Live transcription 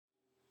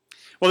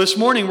Well, this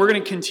morning we're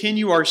going to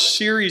continue our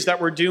series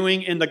that we're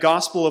doing in the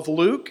Gospel of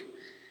Luke.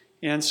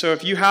 And so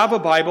if you have a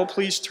Bible,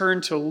 please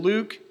turn to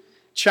Luke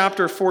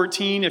chapter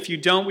 14. If you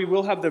don't, we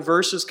will have the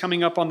verses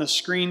coming up on the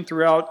screen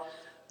throughout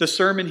the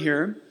sermon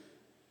here.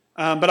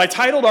 But I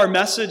titled our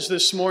message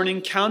this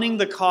morning, Counting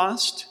the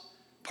Cost,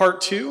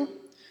 Part 2.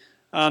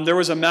 There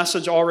was a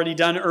message already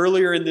done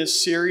earlier in this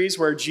series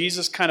where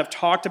Jesus kind of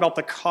talked about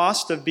the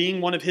cost of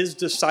being one of his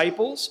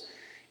disciples.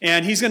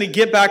 And he's going to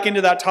get back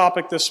into that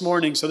topic this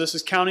morning. So this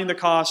is Counting the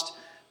Cost,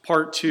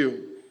 Part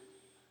 2.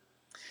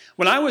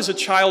 When I was a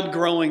child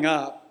growing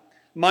up,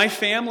 my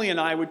family and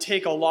I would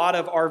take a lot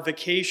of our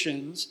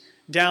vacations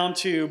down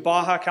to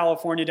Baja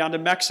California, down to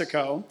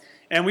Mexico,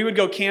 and we would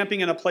go camping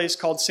in a place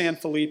called San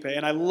Felipe.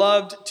 And I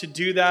loved to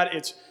do that.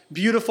 It's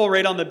beautiful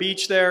right on the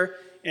beach there.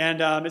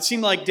 And it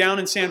seemed like down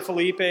in San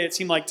Felipe, it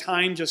seemed like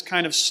time just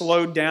kind of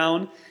slowed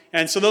down.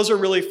 And so those are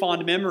really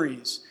fond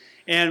memories.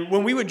 And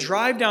when we would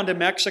drive down to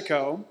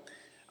Mexico,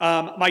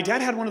 my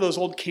dad had one of those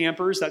old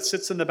campers that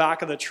sits in the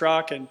back of the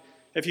truck. And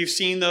if you've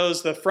seen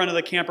those, the front of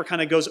the camper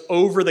kind of goes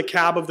over the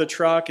cab of the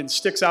truck and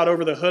sticks out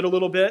over the hood a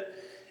little bit.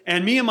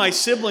 And me and my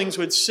siblings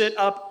would sit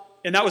up,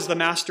 and that was the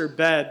master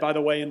bed, by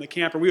the way, in the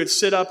camper. We would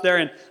sit up there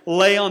and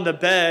lay on the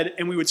bed,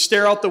 and we would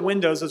stare out the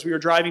windows as we were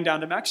driving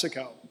down to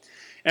Mexico.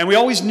 And we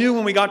always knew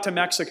when we got to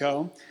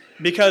Mexico,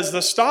 because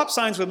the stop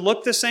signs would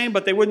look the same,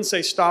 but they wouldn't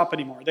say stop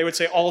anymore. They would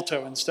say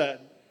Alto instead.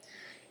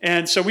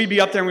 And so we'd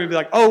be up there and we'd be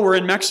like, oh, we're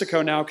in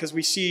Mexico now because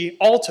we see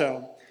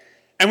Alto.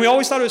 And we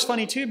always thought it was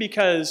funny too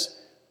because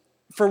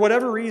for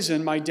whatever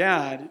reason, my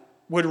dad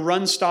would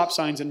run stop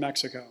signs in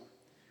Mexico.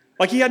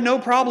 Like he had no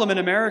problem in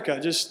America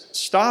just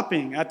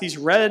stopping at these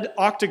red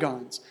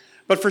octagons.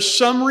 But for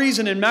some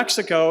reason in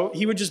Mexico,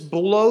 he would just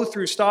blow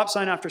through stop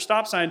sign after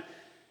stop sign.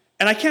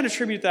 And I can't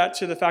attribute that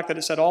to the fact that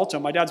it said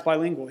Alto. My dad's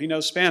bilingual. He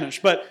knows Spanish.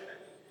 But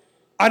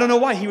I don't know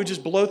why. He would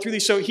just blow through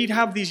these. So he'd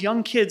have these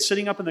young kids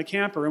sitting up in the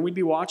camper, and we'd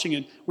be watching,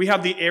 and we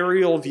have the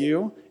aerial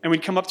view, and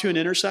we'd come up to an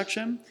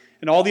intersection,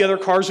 and all the other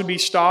cars would be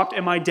stopped,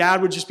 and my dad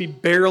would just be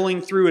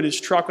barreling through in his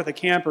truck with a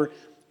camper,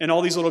 and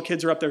all these little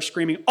kids are up there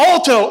screaming,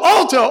 Alto,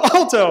 Alto,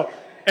 Alto,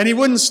 and he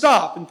wouldn't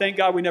stop. And thank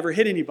God we never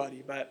hit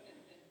anybody. But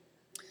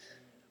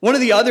one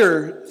of the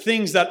other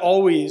things that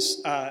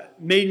always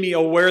made me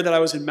aware that I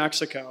was in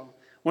Mexico,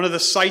 one of the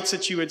sights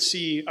that you would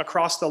see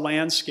across the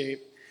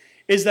landscape,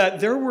 is that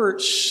there were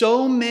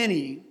so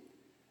many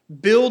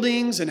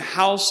buildings and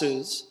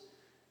houses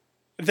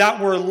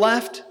that were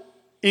left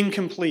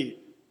incomplete.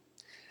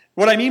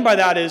 What I mean by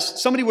that is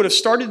somebody would have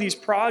started these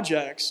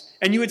projects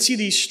and you would see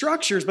these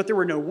structures, but there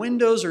were no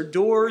windows or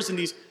doors and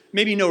these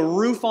maybe no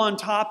roof on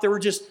top. There were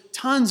just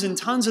tons and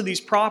tons of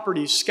these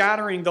properties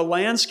scattering the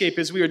landscape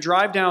as we would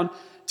drive down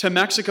to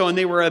Mexico, and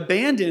they were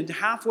abandoned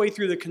halfway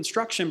through the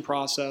construction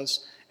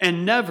process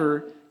and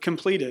never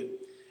completed.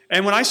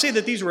 And when I say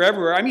that these were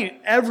everywhere, I mean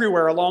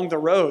everywhere along the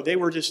road. They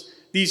were just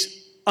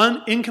these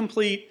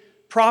incomplete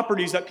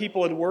properties that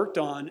people had worked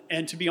on.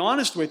 And to be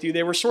honest with you,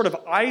 they were sort of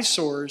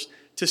eyesores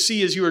to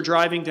see as you were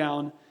driving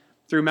down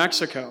through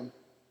Mexico.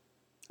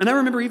 And I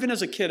remember even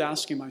as a kid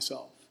asking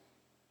myself,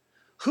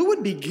 who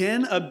would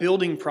begin a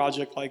building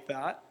project like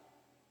that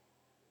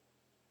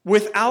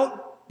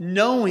without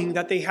knowing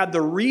that they had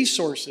the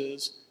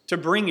resources to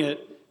bring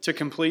it to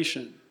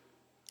completion?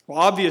 Well,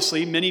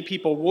 obviously, many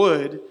people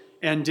would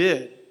and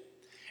did.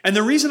 And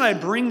the reason I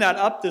bring that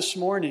up this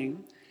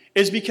morning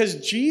is because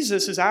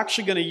Jesus is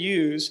actually going to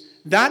use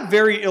that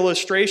very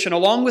illustration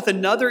along with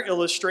another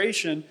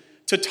illustration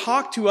to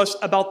talk to us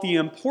about the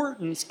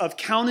importance of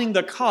counting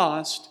the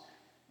cost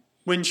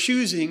when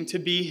choosing to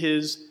be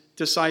his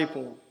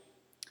disciple.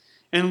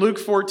 In Luke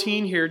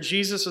 14 here,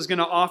 Jesus is going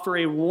to offer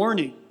a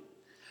warning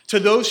to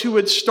those who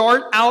would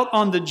start out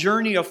on the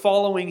journey of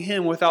following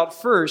him without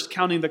first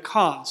counting the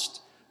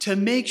cost, to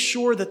make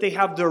sure that they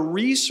have the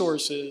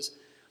resources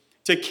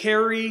to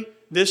carry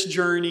this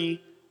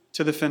journey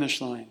to the finish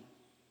line.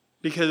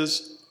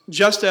 Because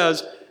just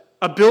as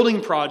a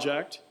building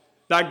project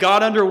that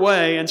got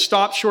underway and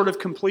stopped short of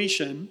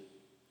completion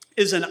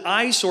is an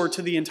eyesore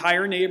to the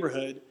entire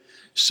neighborhood,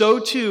 so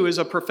too is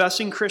a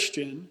professing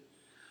Christian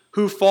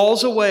who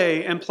falls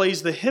away and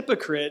plays the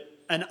hypocrite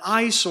an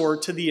eyesore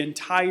to the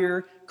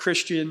entire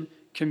Christian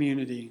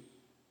community.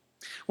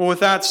 Well, with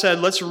that said,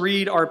 let's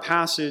read our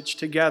passage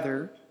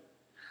together.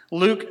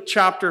 Luke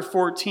chapter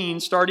 14,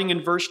 starting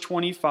in verse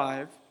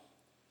 25.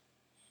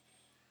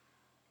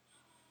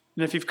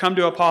 And if you've come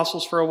to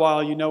Apostles for a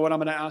while, you know what I'm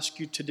going to ask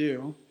you to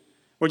do.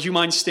 Would you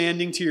mind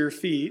standing to your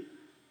feet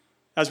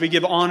as we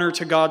give honor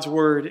to God's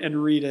word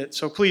and read it?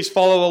 So please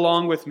follow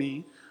along with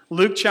me.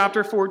 Luke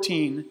chapter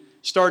 14,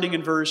 starting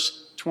in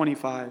verse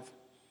 25.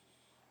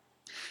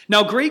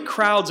 Now great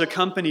crowds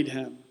accompanied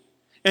him,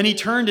 and he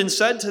turned and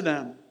said to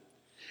them,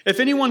 if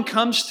anyone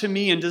comes to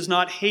me and does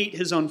not hate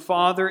his own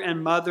father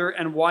and mother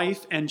and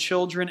wife and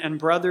children and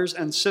brothers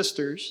and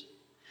sisters,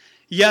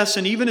 yes,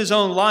 and even his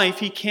own life,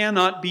 he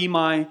cannot be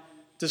my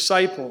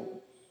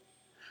disciple.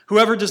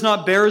 Whoever does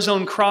not bear his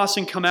own cross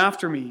and come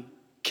after me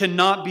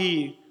cannot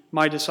be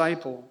my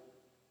disciple.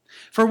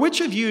 For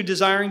which of you,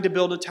 desiring to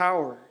build a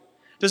tower,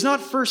 does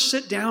not first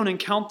sit down and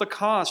count the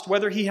cost,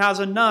 whether he has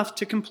enough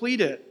to complete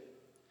it.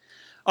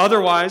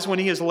 Otherwise, when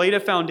he has laid a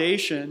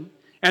foundation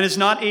and is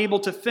not able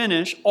to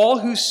finish, all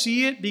who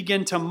see it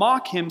begin to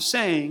mock him,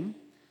 saying,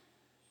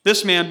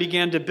 'This man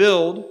began to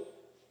build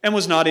and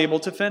was not able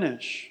to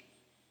finish.'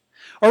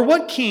 Or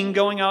what king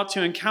going out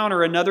to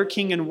encounter another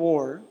king in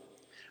war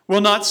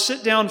will not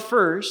sit down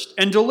first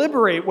and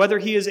deliberate whether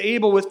he is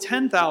able with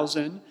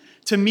 10,000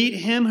 to meet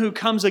him who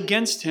comes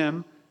against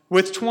him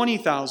with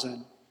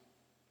 20,000?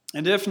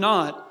 And if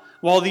not,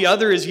 while the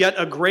other is yet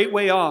a great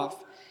way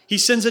off, he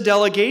sends a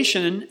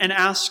delegation and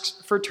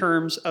asks for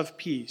terms of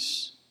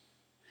peace.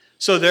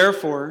 So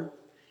therefore,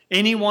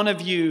 any one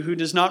of you who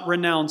does not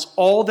renounce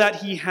all that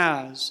he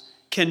has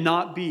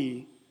cannot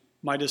be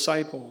my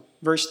disciple."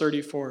 Verse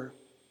 34.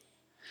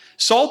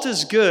 "Salt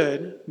is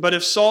good, but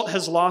if salt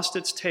has lost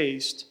its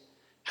taste,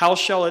 how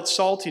shall its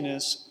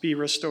saltiness be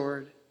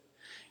restored?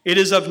 It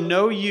is of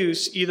no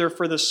use either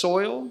for the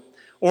soil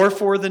or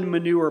for the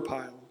manure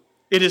pile.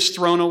 It is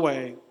thrown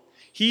away.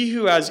 He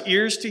who has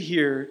ears to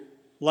hear,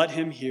 let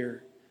him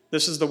hear."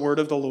 This is the word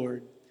of the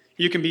Lord.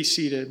 You can be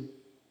seated.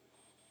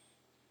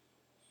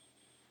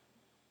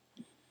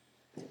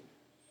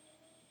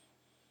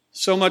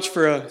 So much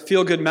for a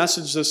feel-good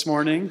message this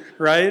morning,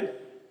 right?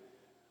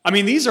 I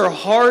mean, these are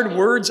hard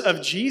words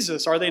of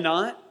Jesus, are they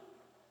not?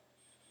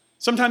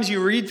 Sometimes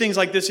you read things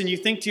like this and you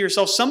think to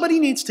yourself, somebody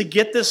needs to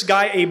get this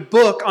guy a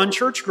book on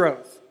church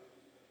growth.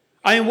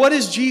 I mean, what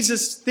is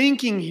Jesus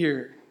thinking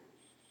here?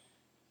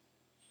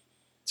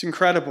 It's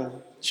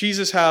incredible.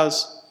 Jesus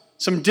has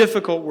some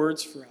difficult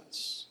words for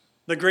us.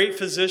 The great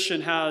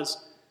physician has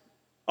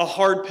a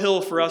hard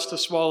pill for us to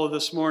swallow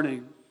this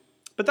morning.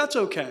 But that's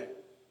okay.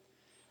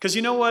 Because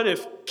you know what?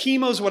 If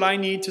chemo's what I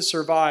need to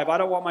survive, I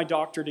don't want my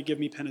doctor to give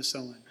me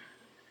penicillin.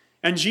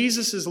 And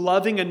Jesus is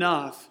loving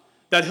enough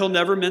that he'll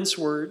never mince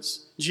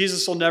words.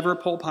 Jesus will never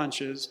pull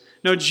punches.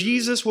 No,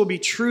 Jesus will be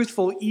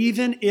truthful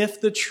even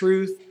if the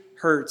truth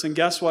hurts. And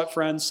guess what,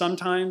 friends?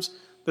 Sometimes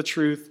the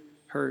truth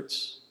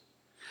hurts.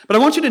 But I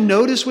want you to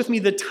notice with me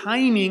the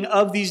timing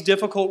of these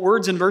difficult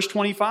words in verse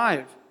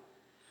 25.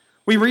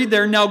 We read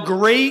there, "Now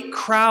great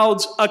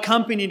crowds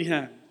accompanied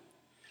him."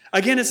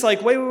 Again, it's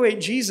like, wait,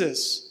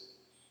 Jesus,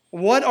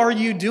 what are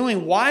you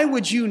doing? Why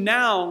would you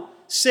now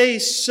say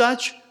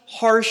such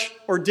harsh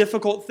or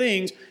difficult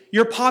things?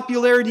 Your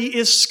popularity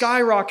is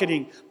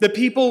skyrocketing. The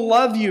people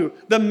love you.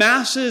 The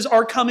masses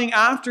are coming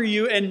after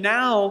you, and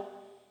now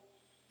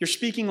you're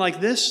speaking like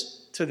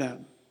this to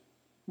them.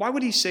 Why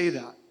would he say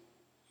that?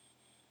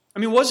 I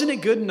mean, wasn't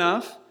it good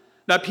enough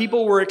that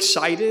people were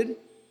excited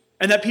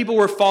and that people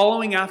were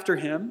following after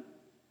him?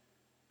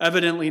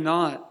 Evidently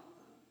not.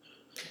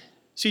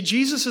 See,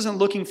 Jesus isn't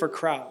looking for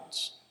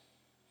crowds,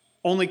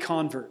 only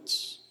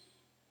converts.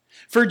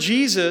 For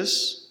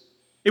Jesus,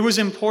 it was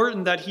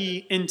important that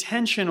he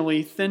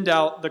intentionally thinned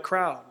out the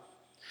crowd.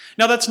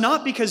 Now, that's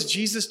not because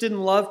Jesus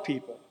didn't love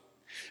people.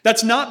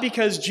 That's not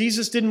because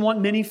Jesus didn't want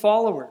many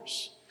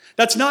followers.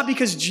 That's not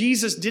because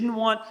Jesus didn't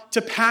want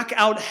to pack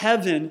out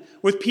heaven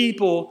with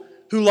people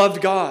who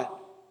loved God.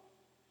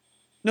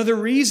 No, the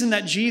reason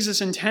that Jesus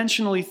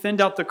intentionally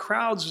thinned out the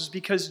crowds was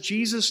because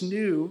Jesus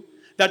knew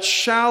that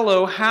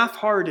shallow,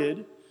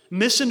 half-hearted,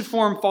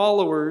 misinformed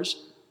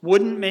followers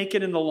wouldn't make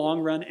it in the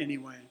long run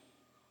anyway.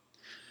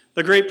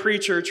 The great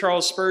preacher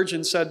Charles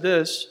Spurgeon said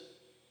this,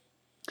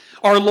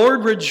 "Our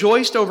Lord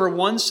rejoiced over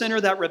one sinner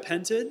that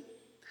repented,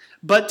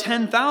 but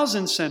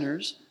 10,000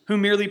 sinners who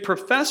merely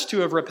professed to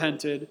have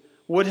repented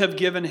would have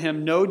given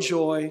him no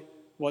joy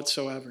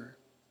whatsoever."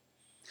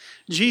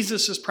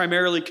 Jesus is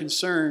primarily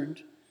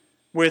concerned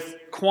with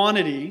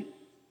quality,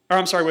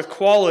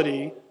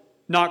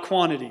 not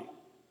quantity.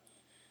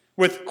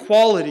 With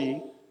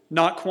quality,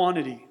 not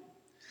quantity.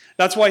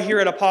 That's why here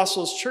at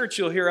Apostles Church,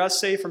 you'll hear us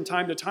say from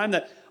time to time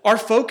that our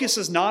focus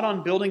is not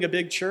on building a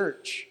big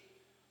church.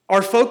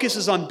 Our focus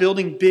is on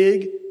building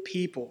big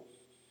people.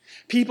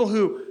 People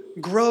who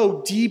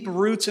grow deep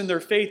roots in their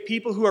faith.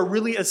 People who are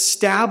really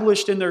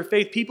established in their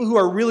faith. People who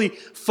are really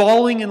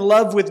falling in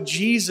love with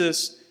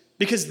Jesus,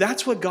 because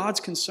that's what God's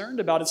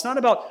concerned about. It's not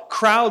about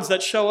crowds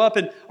that show up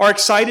and are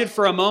excited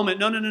for a moment.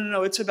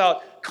 No. It's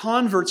about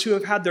converts who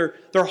have had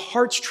their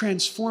hearts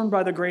transformed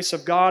by the grace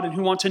of God and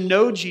who want to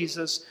know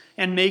Jesus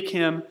and make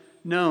him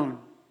known.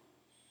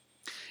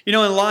 You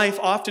know, in life,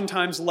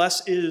 oftentimes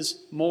less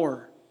is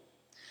more.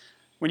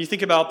 When you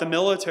think about the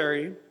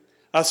military,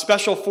 a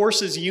special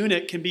forces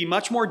unit can be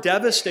much more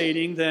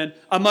devastating than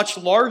a much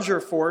larger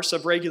force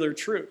of regular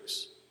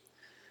troops.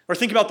 Or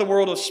think about the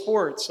world of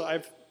sports.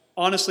 I've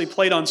honestly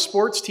played on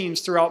sports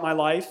teams throughout my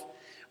life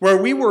where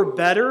we were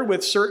better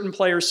with certain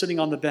players sitting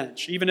on the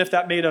bench, even if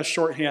that made us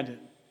shorthanded.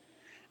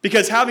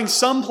 Because having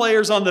some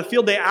players on the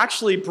field, they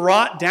actually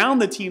brought down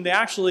the team. They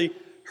actually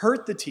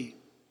hurt the team.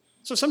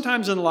 So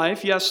sometimes in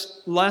life,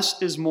 yes,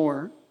 less is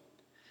more.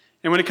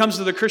 And when it comes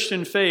to the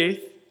Christian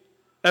faith,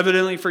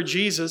 evidently for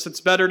Jesus, it's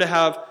better to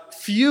have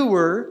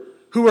fewer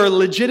who are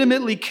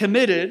legitimately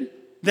committed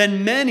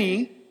than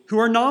many who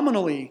are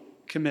nominally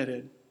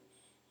committed.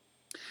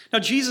 Now,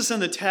 Jesus in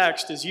the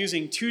text is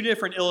using two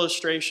different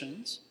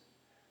illustrations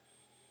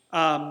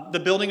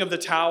the building of the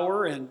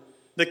tower and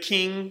the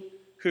king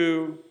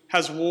who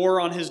has war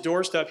on his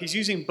doorstep. He's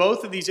using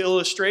both of these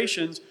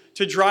illustrations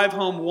to drive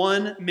home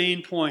one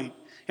main point.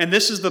 And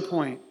this is the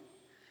point.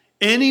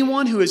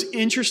 Anyone who is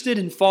interested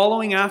in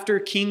following after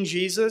King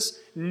Jesus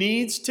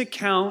needs to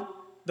count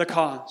the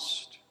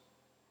cost.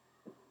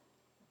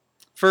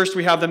 First,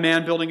 we have the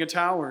man building a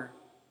tower.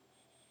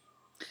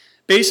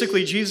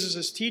 Basically, Jesus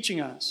is teaching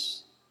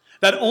us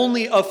that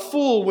only a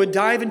fool would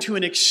dive into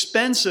an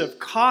expensive,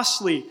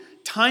 costly,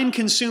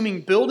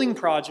 time-consuming building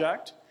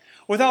project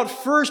without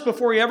first,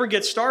 before he ever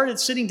gets started,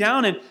 sitting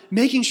down and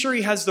making sure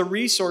he has the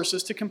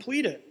resources to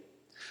complete it.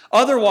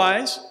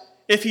 Otherwise,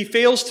 if he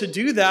fails to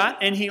do that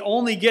and he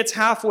only gets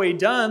halfway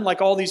done, like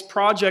all these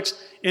projects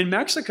in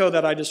Mexico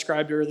that I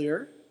described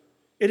earlier,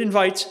 it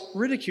invites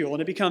ridicule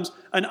and it becomes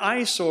an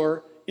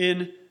eyesore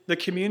in the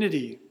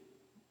community.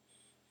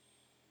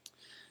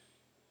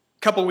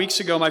 A couple weeks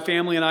ago, my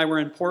family and I were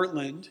in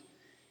Portland,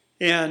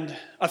 and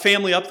a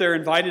family up there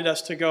invited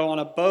us to go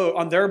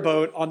on their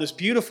boat on this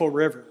beautiful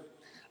river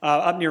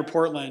up near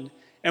Portland.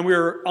 And we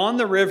were on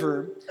the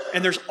river,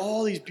 and there's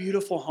all these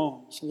beautiful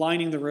homes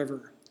lining the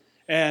river.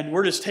 And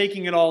we're just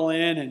taking it all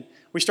in, and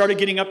we started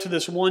getting up to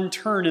this one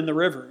turn in the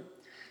river.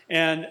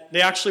 And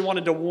they actually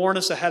wanted to warn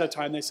us ahead of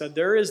time. They said,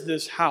 there is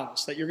this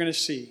house that you're going to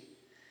see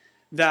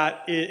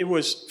that it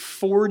was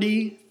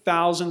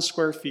 40,000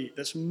 square feet,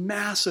 this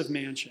massive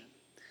mansion.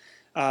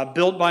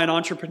 Built by an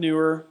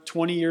entrepreneur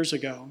 20 years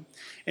ago.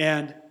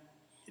 And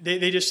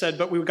they just said,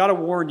 but we've got to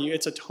warn you,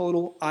 it's a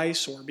total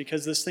eyesore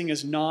because this thing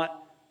is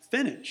not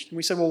finished. And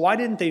we said, well, why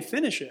didn't they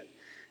finish it?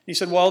 And he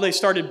said, well, they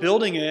started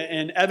building it,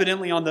 and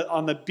evidently on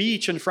the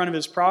beach in front of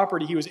his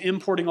property, he was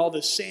importing all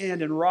this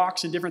sand and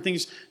rocks and different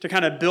things to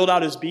kind of build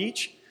out his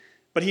beach,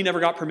 but he never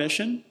got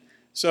permission.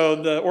 So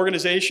the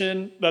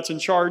organization that's in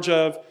charge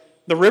of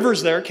the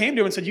rivers there came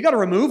to him and said, you got to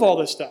remove all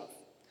this stuff.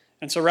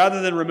 And so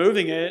rather than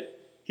removing it,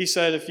 he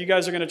said, if you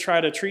guys are going to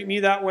try to treat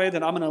me that way,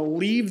 then I'm going to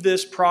leave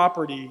this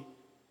property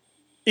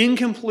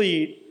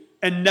incomplete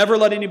and never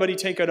let anybody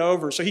take it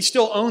over. So he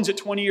still owns it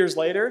 20 years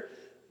later,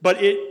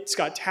 but it's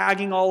got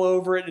tagging all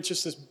over it. It's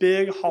just this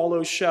big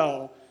hollow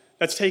shell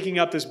that's taking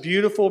up this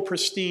beautiful,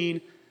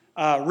 pristine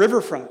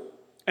riverfront.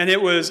 And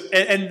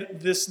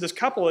this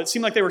couple, it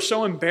seemed like they were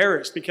so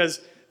embarrassed because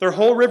their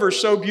whole river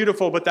is so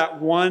beautiful, but that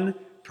one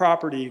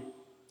property.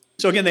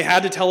 So again, they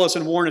had to tell us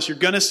and warn us, you're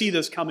going to see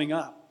this coming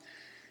up.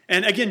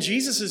 And again,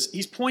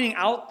 he's pointing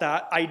out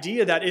that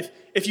idea that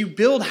if you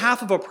build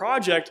half of a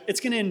project,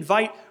 it's going to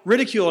invite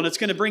ridicule and it's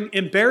going to bring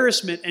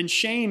embarrassment and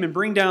shame and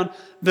bring down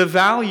the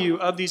value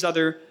of these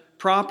other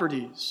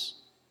properties.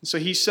 And so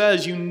he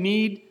says you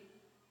need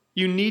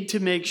to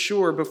make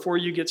sure before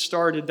you get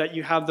started that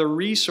you have the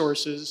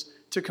resources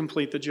to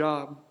complete the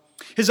job.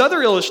 His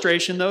other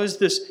illustration, though, is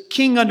this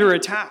king under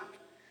attack.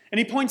 And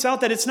he points out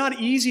that it's not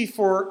easy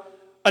for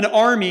an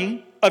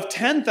army of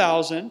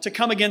 10,000 to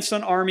come against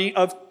an army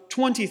of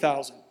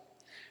 20,000.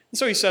 And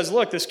so he says,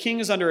 look, this king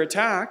is under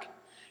attack,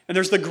 and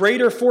there's the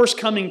greater force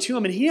coming to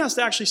him, and he has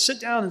to actually sit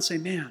down and say,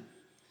 man,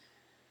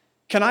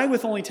 can I,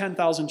 with only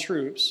 10,000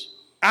 troops,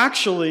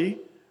 actually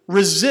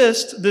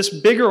resist this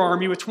bigger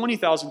army with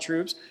 20,000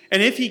 troops?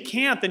 And if he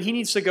can't, then he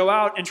needs to go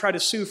out and try to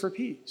sue for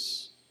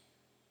peace.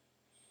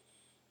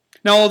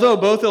 Now, although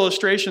both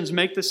illustrations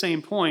make the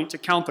same point to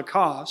count the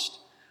cost,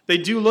 they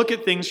do look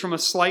at things from a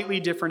slightly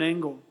different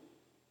angle.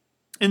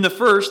 In the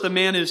first, the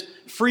man is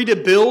free to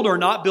build or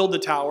not build the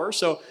tower.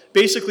 So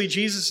basically,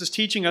 Jesus is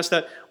teaching us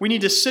that we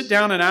need to sit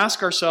down and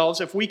ask ourselves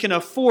if we can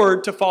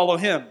afford to follow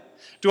him.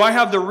 Do I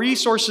have the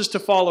resources to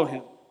follow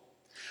him?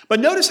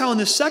 But notice how in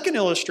the second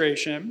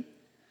illustration,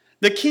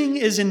 the king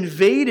is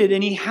invaded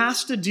and he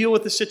has to deal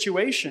with the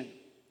situation.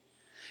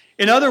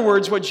 In other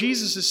words, what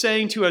Jesus is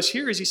saying to us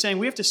here is he's saying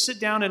we have to sit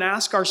down and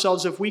ask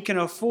ourselves if we can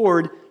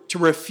afford to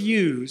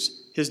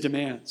refuse his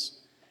demands.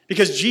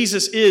 Because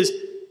Jesus is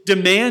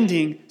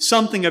demanding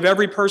something of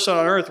every person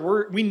on earth.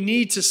 We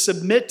need to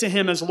submit to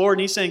him as Lord.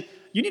 And he's saying,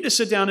 you need to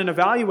sit down and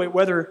evaluate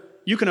whether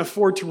you can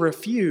afford to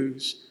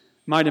refuse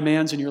my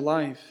demands in your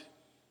life.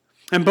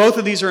 And both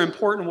of these are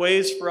important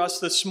ways for us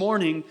this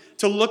morning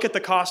to look at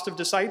the cost of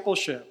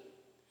discipleship.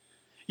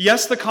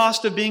 Yes, the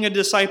cost of being a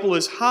disciple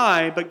is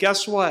high, but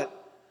guess what?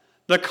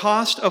 The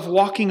cost of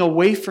walking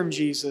away from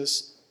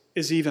Jesus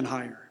is even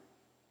higher.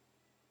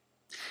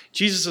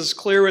 Jesus is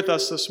clear with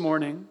us this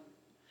morning.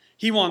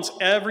 He wants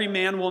every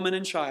man, woman,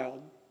 and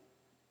child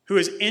who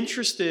is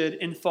interested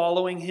in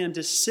following him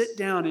to sit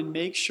down and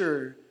make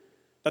sure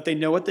that they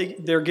know what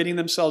they're getting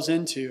themselves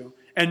into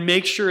and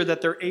make sure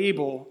that they're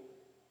able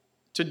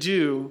to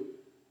do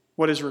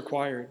what is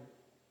required.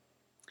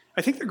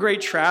 I think the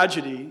great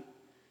tragedy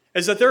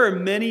is that there are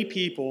many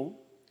people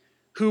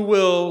who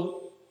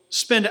will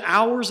spend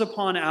hours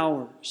upon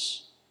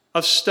hours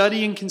of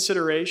study and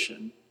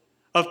consideration,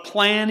 of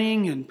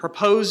planning and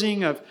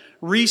proposing, of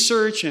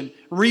research and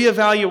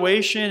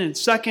reevaluation and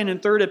second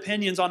and third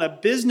opinions on a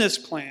business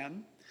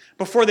plan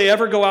before they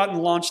ever go out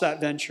and launch that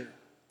venture.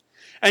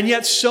 And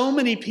yet so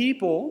many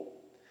people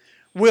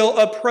will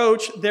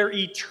approach their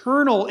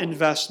eternal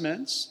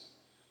investments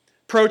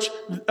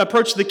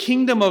approach the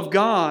kingdom of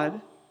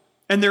God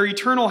and their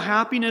eternal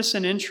happiness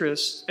and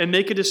interests and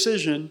make a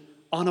decision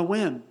on a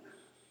whim.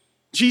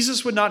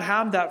 Jesus would not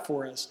have that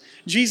for us.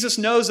 Jesus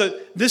knows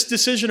that this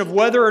decision of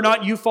whether or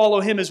not you follow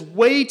him is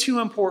way too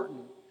important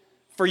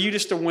for you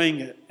just to wing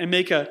it and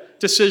make a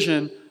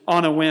decision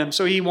on a whim.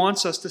 So he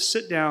wants us to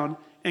sit down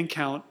and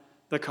count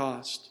the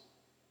cost.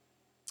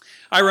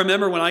 I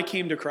remember when I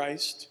came to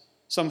Christ,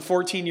 some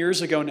 14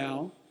 years ago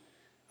now,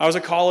 I was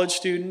a college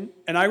student,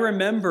 and I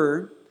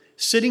remember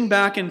sitting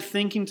back and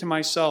thinking to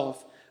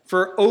myself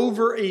for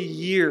over a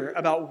year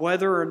about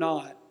whether or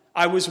not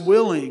I was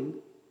willing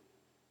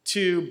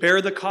to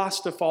bear the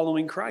cost of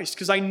following Christ,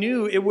 because I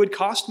knew it would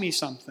cost me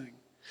something.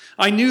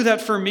 I knew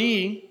that for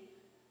me,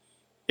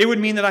 it would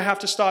mean that I have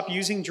to stop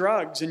using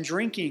drugs and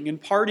drinking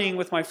and partying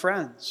with my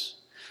friends.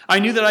 I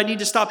knew that I need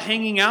to stop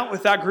hanging out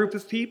with that group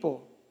of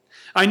people.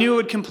 I knew it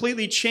would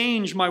completely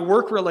change my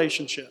work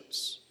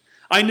relationships.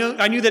 I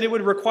knew that it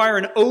would require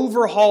an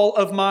overhaul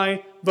of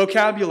my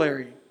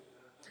vocabulary.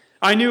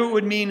 I knew it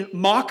would mean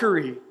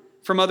mockery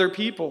from other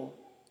people.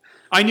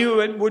 I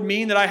knew it would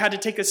mean that I had to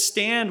take a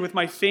stand with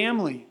my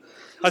family,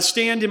 a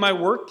stand in my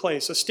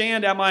workplace, a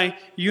stand at my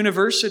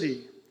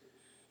university.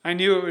 I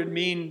knew it would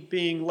mean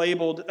being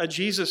labeled a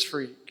Jesus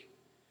freak.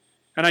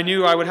 And I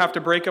knew I would have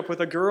to break up with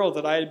a girl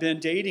that I had been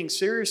dating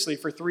seriously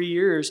for 3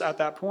 years at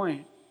that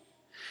point.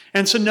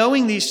 And so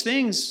knowing these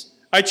things,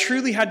 I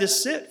truly had to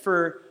sit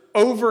for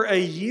over a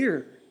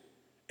year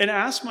and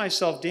ask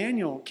myself,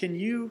 Daniel, can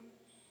you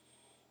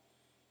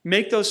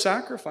make those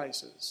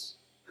sacrifices?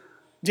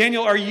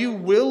 Daniel, are you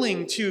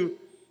willing to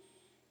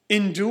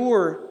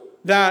endure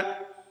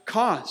that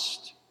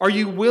cost? Are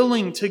you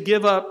willing to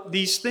give up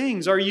these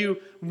things? Are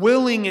you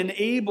willing and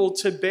able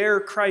to bear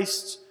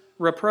Christ's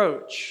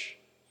reproach?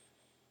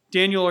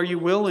 Daniel, are you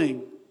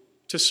willing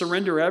to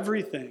surrender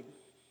everything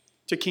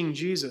to King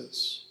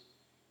Jesus?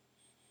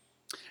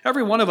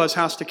 Every one of us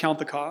has to count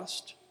the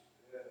cost.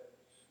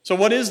 So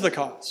what is the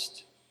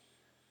cost?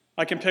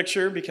 I can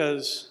picture,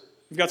 because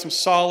we've got some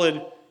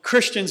solid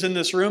Christians in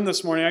this room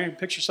this morning, I can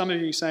picture some of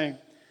you saying,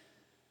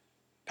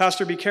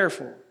 Pastor, be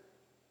careful.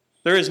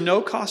 There is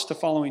no cost to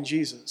following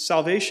Jesus.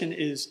 Salvation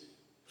is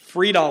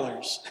free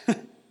dollars.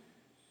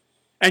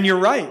 And you're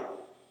right.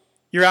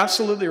 You're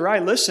absolutely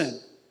right. Listen,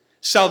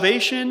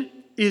 salvation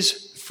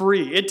is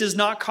free. It does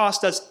not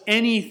cost us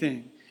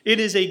anything. It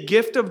is a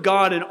gift of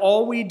God, and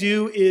all we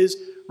do is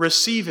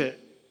receive it.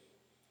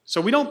 So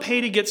we don't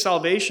pay to get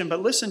salvation,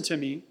 but listen to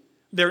me,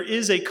 there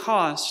is a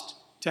cost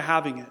to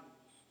having it.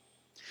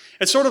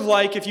 It's sort of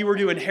like if you were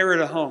to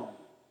inherit a home.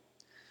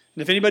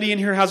 And if anybody in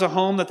here has a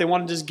home that they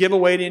want to just give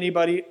away to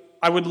anybody,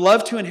 I would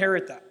love to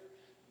inherit that.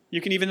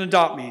 You can even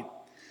adopt me.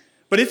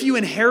 But if you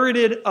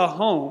inherited a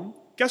home,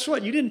 guess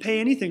what? You didn't pay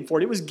anything for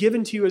it. It was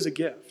given to you as a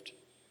gift.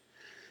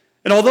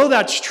 And although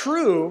that's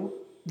true,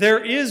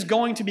 there is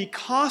going to be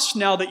cost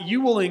now that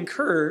you will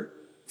incur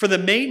for the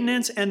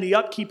maintenance and the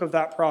upkeep of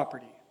that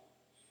property.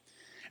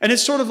 And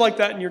it's sort of like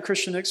that in your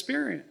Christian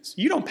experience.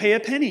 You don't pay a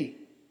penny.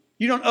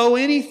 You don't owe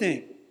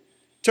anything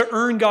to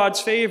earn God's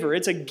favor.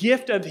 It's a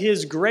gift of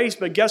His grace.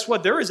 But guess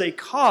what? There is a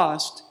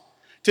cost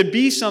to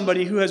be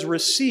somebody who has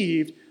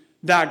received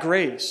that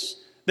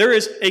grace. There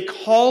is a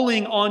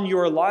calling on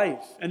your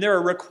life, and there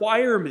are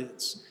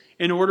requirements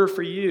in order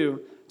for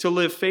you to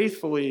live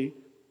faithfully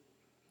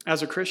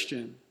as a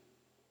Christian.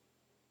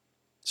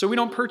 So we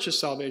don't purchase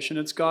salvation.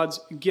 It's God's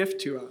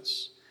gift to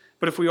us.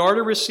 But if we are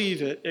to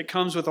receive it, it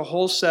comes with a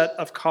whole set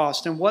of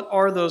costs. And what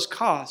are those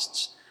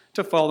costs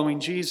to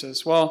following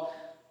Jesus? Well,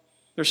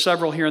 there's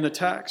several here in the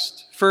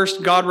text.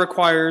 First, God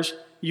requires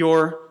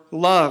your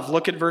love.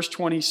 Look at verse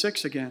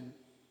 26 again.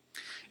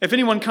 If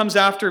anyone comes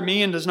after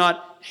me and does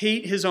not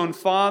hate his own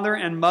father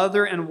and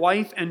mother and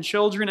wife and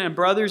children and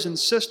brothers and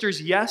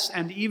sisters, yes,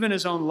 and even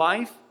his own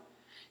life,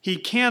 he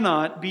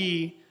cannot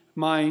be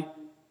my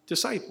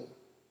disciple.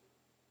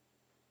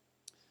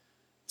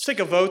 Let's take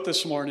a vote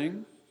this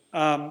morning.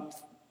 Does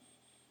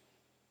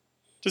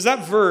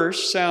that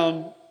verse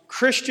sound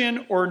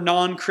Christian or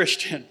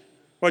non-Christian?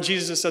 What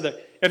Jesus has said there.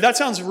 If that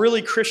sounds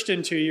really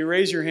Christian to you,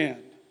 raise your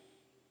hand.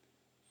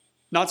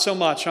 Not so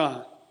much,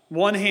 huh?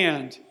 One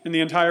hand in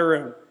the entire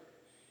room.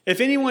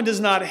 If anyone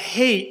does not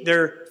hate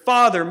their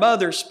father,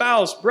 mother,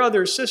 spouse,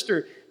 brother,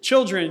 sister,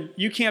 children,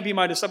 you can't be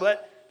my disciple.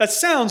 That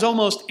sounds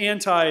almost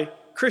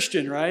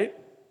anti-Christian, right?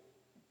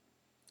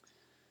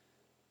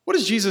 What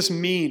does Jesus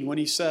mean when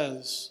he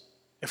says,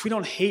 if we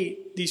don't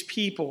hate these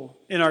people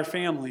in our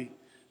family,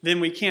 then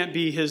we can't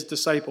be his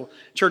disciple?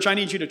 Church, I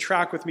need you to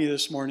track with me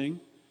this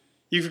morning.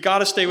 You've got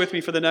to stay with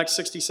me for the next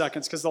 60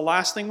 seconds, because the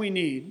last thing we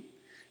need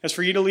is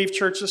for you to leave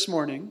church this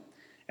morning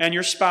and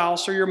your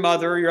spouse or your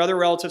mother or your other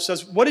relative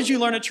says, what did you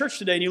learn at church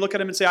today? And you look at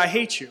them and say, I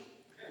hate you.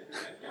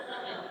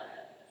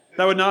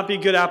 That would not be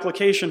good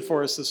application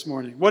for us this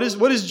morning. What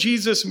does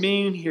Jesus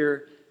mean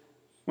here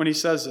when he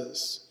says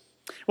this?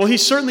 Well, he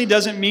certainly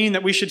doesn't mean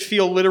that we should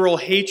feel literal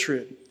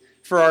hatred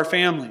for our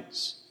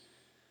families.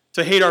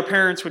 To hate our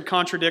parents would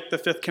contradict the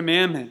fifth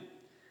commandment.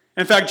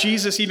 In fact,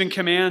 Jesus even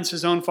commands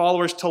his own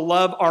followers to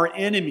love our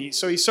enemies.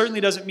 So he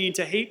certainly doesn't mean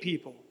to hate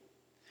people.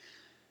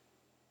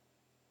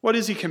 What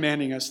is he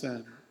commanding us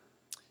then?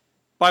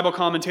 Bible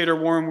commentator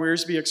Warren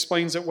Wiersbe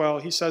explains it well.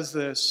 He says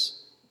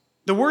this: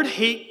 the word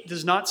hate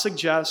does not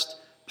suggest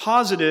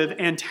positive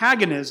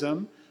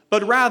antagonism,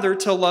 but rather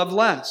to love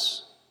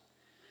less.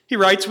 He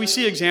writes, we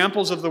see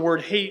examples of the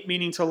word hate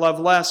meaning to love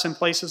less in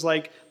places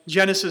like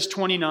Genesis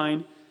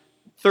 29,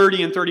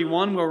 30 and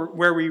 31,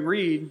 where we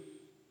read,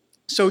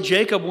 so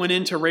Jacob went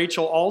in to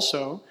Rachel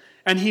also,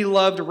 and he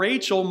loved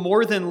Rachel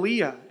more than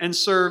Leah and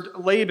served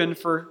Laban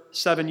for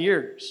 7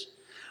 years.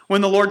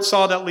 When the Lord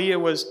saw that Leah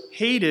was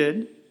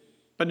hated,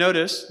 but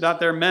notice that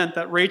there meant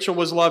that Rachel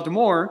was loved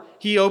more,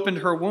 he opened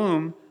her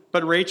womb,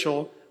 but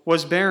Rachel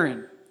was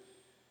barren.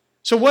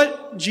 So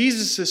what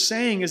Jesus is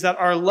saying is that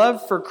our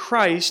love for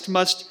Christ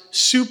must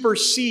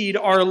supersede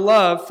our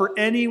love for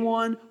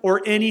anyone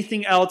or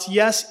anything else,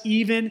 yes,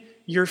 even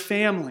your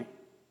family.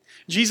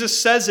 Jesus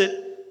says it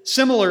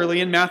similarly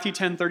in Matthew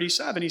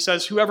 10:37. He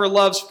says, whoever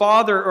loves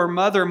father or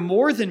mother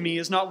more than me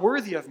is not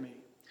worthy of me,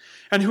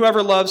 and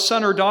whoever loves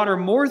son or daughter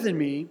more than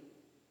me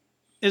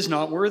is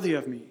not worthy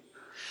of me.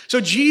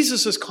 So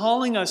Jesus is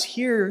calling us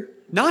here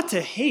not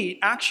to hate,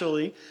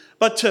 actually,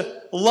 but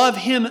to love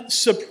him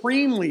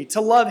supremely, to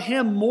love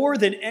him more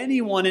than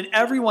anyone and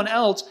everyone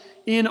else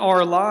in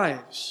our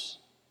lives.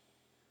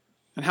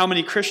 And how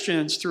many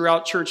Christians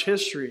throughout church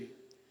history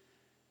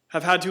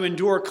have had to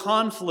endure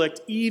conflict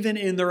even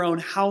in their own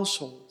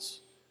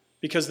households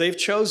because they've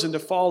chosen to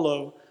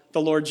follow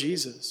the Lord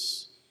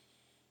Jesus?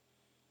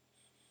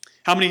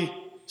 How many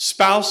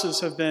spouses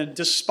have been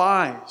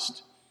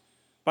despised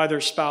by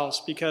their spouse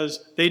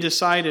because they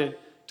decided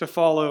to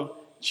follow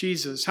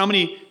Jesus? How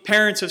many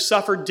parents have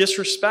suffered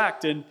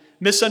disrespect and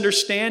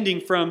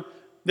misunderstanding from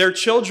their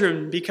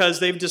children because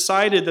they've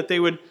decided that they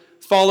would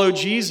follow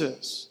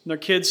Jesus? And their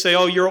kids say,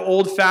 oh, you're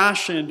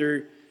old-fashioned,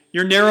 or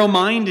you're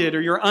narrow-minded,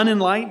 or you're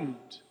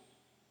unenlightened.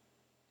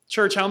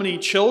 Church, how many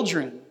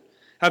children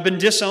have been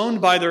disowned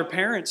by their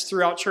parents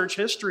throughout church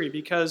history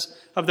because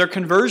of their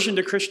conversion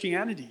to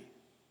Christianity?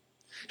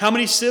 How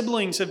many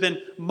siblings have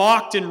been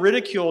mocked and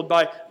ridiculed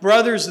by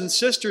brothers and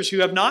sisters who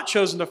have not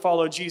chosen to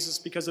follow Jesus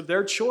because of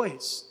their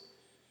choice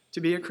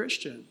to be a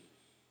Christian?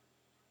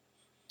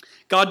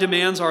 God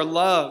demands our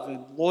love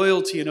and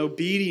loyalty and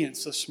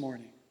obedience this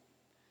morning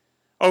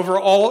over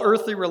all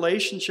earthly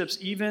relationships,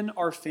 even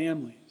our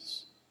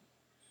families.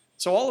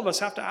 So all of us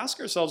have to ask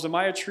ourselves, am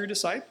I a true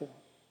disciple?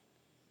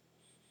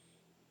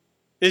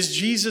 Is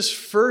Jesus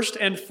first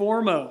and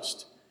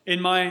foremost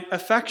in my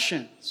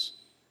affections?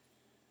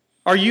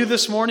 Are you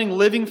this morning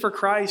living for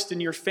Christ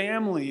in your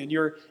family, in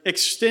your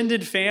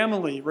extended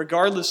family,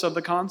 regardless of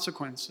the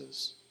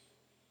consequences?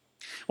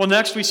 Well,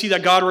 next we see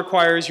that God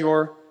requires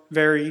your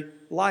very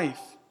life.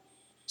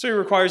 So he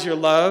requires your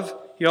love.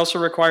 He also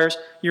requires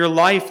your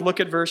life. Look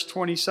at verse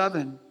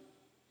 27.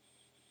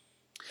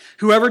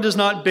 Whoever does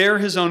not bear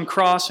his own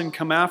cross and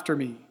come after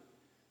me,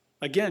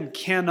 again,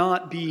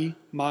 cannot be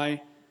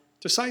my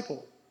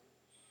disciple.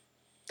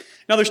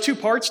 Now, there's two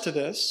parts to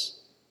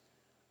this.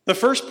 The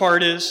first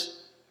part is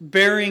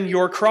bearing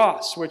your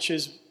cross, which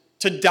is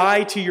to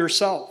die to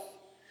yourself.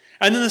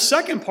 And then the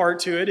second part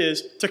to it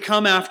is to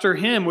come after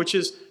him, which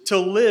is to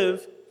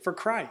live for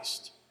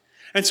Christ.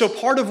 And so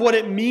part of what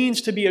it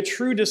means to be a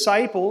true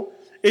disciple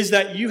is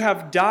that you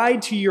have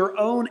died to your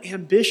own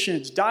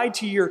ambitions, died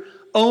to your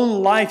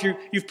own life.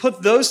 You've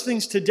put those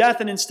things to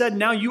death, and instead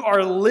now you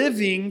are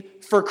living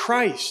for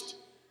Christ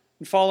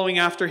and following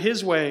after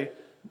his way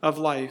of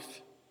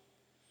life.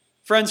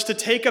 Friends, to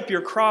take up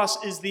your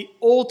cross is the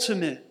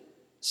ultimate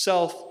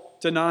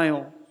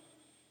self-denial.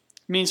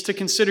 It means to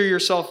consider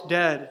yourself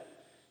dead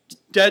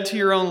to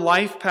your own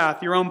life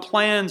path, your own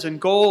plans and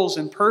goals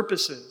and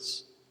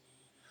purposes.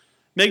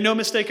 Make no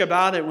mistake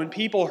about it, when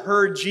people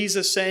heard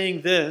Jesus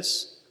saying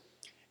this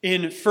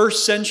in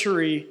first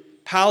century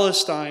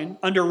Palestine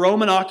under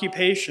Roman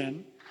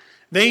occupation,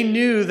 they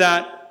knew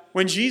that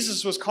when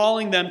Jesus was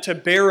calling them to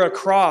bear a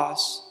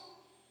cross,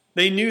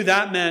 they knew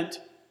that meant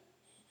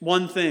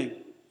one thing.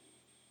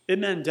 It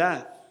meant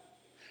death.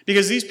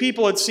 Because these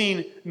people had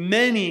seen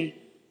many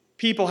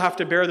people have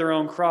to bear their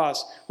own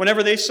cross.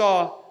 Whenever they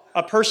saw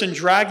a person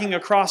dragging a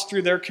cross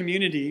through their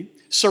community,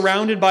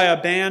 surrounded by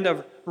a band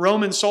of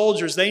Roman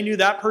soldiers, they knew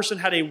that person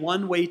had a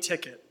one-way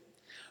ticket.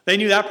 They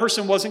knew that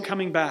person wasn't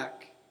coming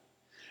back.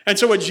 And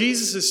so what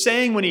Jesus is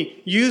saying when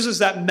he uses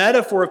that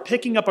metaphor of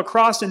picking up a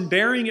cross and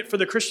bearing it for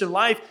the Christian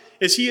life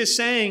is he is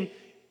saying,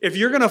 if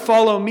you're going to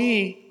follow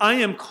me, I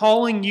am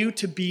calling you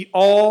to be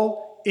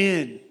all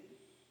in.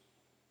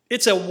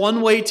 It's a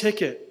one-way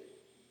ticket.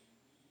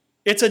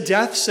 It's a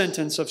death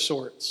sentence of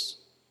sorts.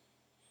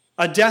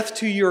 A death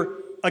to your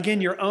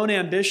own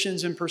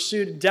ambitions and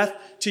pursuit. Death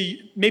to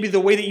maybe the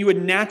way that you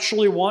would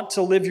naturally want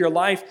to live your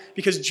life,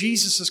 because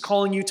Jesus is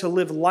calling you to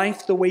live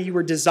life the way you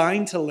were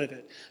designed to live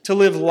it. To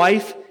live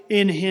life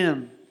in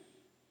him,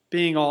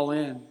 being all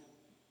in.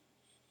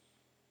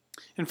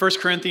 In 1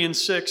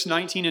 Corinthians 6,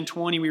 19 and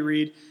 20 we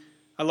read,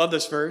 I love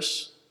this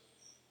verse.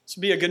 This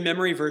would be a good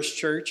memory verse,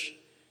 church.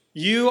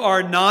 You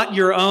are not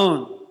your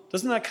own.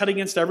 Doesn't that cut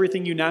against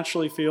everything you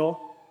naturally feel?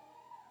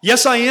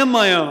 Yes, I am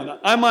my own.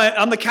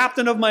 I'm the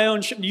captain of my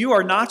own ship. You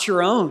are not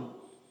your own.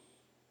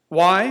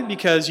 Why?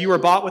 Because you were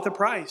bought with a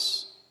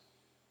price.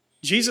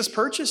 Jesus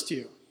purchased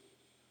you.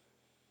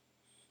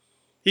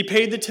 He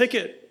paid the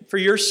ticket for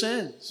your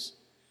sins.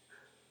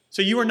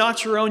 So you are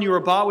not your own. You were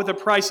bought with a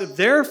price.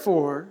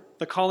 Therefore,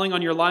 the calling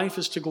on your life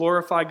is to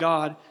glorify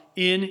God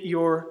in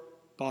your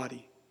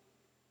body.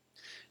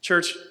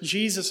 Church,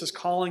 Jesus is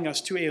calling us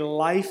to a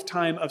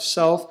lifetime of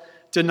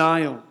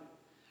self-denial,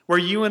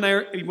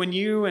 where when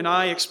you and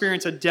I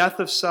experience a death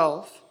of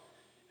self,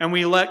 and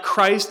we let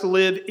Christ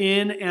live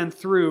in and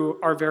through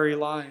our very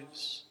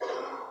lives.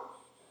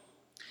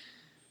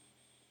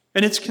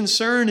 And it's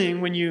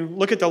concerning when you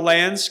look at the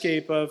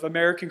landscape of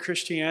American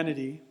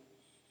Christianity,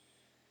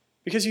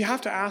 because you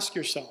have to ask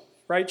yourself,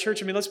 right,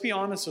 church? I mean, let's be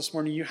honest this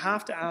morning. You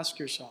have to ask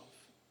yourself,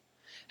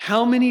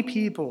 how many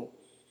people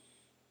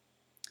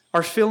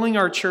are filling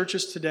our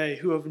churches today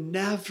who have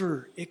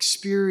never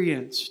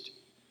experienced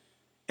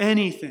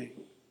anything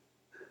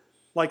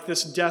like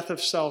this death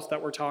of self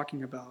that we're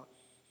talking about?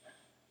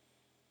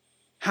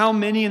 How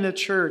many in the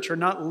church are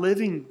not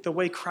living the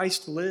way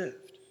Christ lived?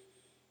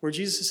 Where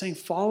Jesus is saying,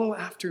 follow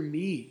after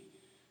me.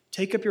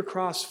 Take up your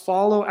cross,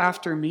 follow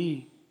after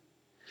me.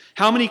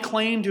 How many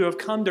claim to have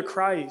come to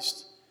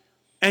Christ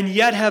and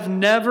yet have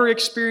never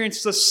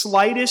experienced the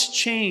slightest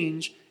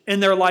change in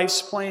their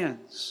life's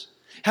plans?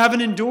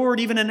 Haven't endured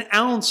even an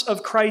ounce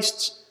of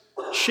Christ's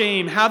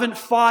shame, haven't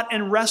fought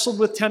and wrestled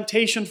with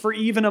temptation for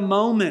even a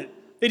moment.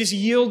 They just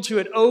yield to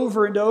it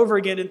over and over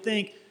again and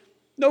think,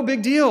 no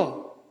big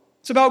deal.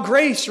 It's about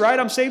grace, right?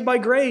 I'm saved by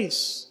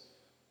grace.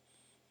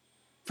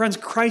 Friends,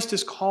 Christ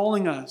is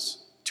calling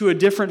us to a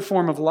different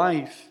form of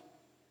life.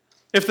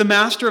 If the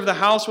master of the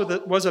house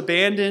was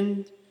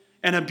abandoned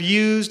and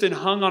abused and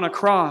hung on a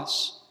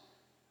cross,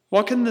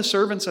 what can the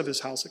servants of his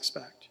house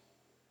expect?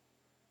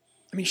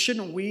 I mean,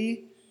 shouldn't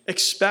we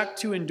expect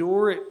to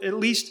endure at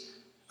least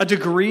a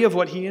degree of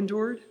what he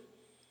endured?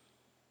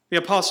 The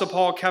Apostle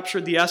Paul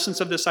captured the essence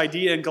of this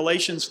idea in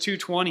Galatians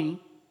 2:20.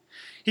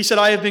 He said,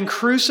 I have been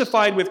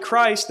crucified with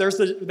Christ. There's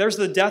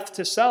the death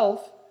to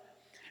self.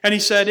 And he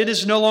said, it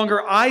is no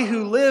longer I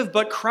who live,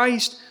 but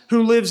Christ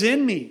who lives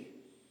in me.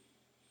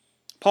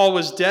 Paul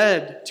was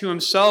dead to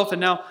himself,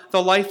 and now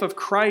the life of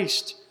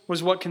Christ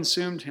was what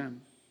consumed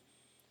him.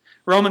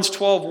 Romans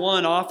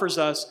 12:1 offers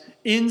us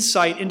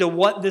insight into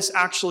what this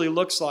actually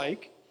looks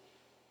like.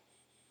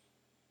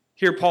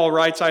 Here Paul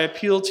writes, I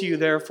appeal to you,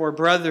 therefore,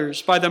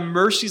 brothers, by the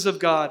mercies of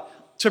God,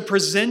 to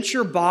present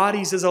your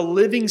bodies as a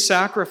living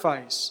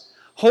sacrifice,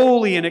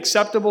 holy and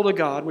acceptable to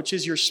God, which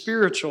is your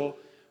spiritual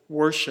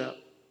worship.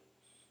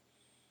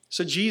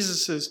 So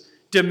Jesus is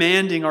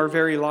demanding our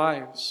very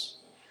lives.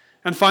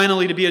 And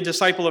finally, to be a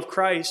disciple of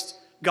Christ,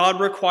 God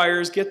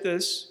requires, get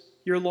this,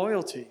 your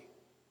loyalty.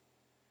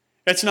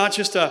 It's not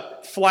just a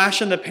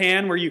flash in the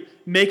pan where you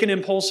make an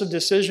impulsive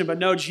decision, but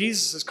no,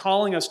 Jesus is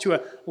calling us to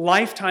a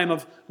lifetime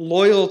of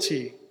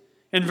loyalty.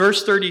 In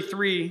verse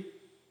 33,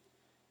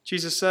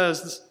 Jesus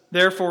says,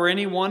 therefore,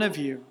 any one of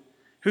you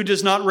who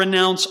does not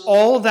renounce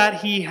all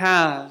that he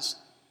has,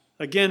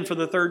 again for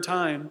the third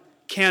time,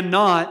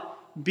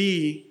 cannot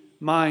be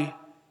my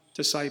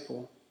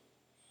disciple.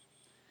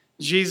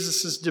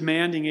 Jesus is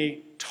demanding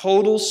a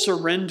total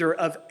surrender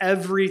of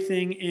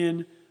everything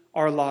in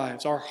our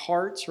lives. Our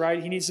hearts,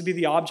 right? He needs to be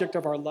the object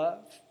of our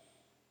love.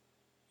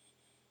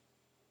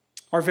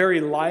 Our very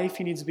life,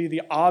 he needs to be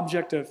the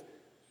object of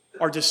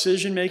our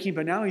decision making.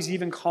 But now he's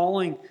even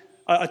calling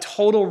a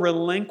total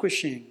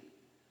relinquishing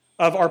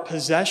of our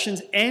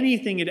possessions,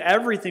 anything and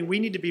everything. We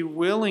need to be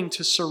willing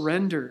to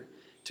surrender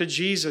to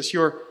Jesus.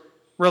 Your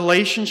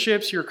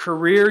relationships, your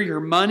career, your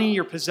money,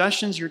 your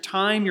possessions, your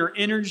time, your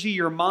energy,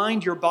 your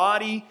mind, your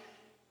body,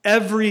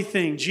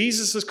 everything.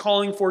 Jesus is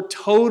calling for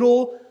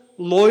total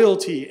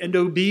loyalty and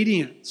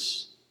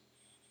obedience.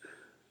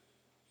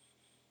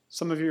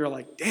 Some of you are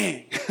like,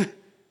 dang,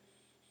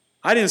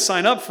 I didn't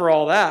sign up for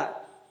all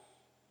that.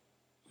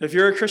 If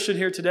you're a Christian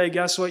here today,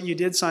 guess what? You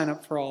did sign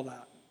up for all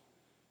that.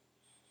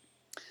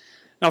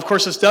 Now, of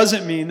course, this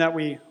doesn't mean that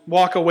we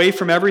walk away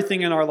from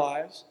everything in our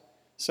lives.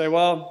 Say,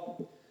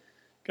 well,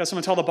 guess I'm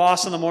going to tell the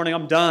boss in the morning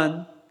I'm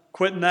done,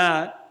 quitting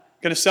that,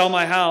 going to sell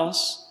my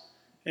house,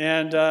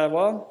 and,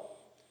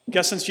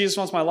 guess since Jesus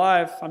wants my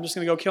life, I'm just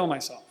going to go kill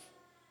myself.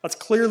 That's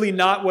clearly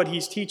not what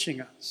he's teaching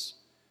us.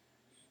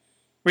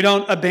 We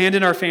don't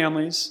abandon our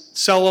families,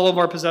 sell all of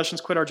our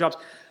possessions, quit our jobs.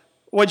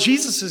 What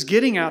Jesus is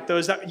getting at, though,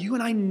 is that you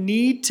and I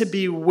need to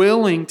be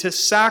willing to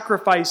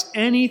sacrifice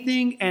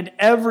anything and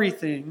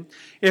everything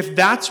if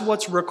that's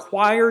what's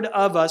required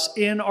of us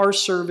in our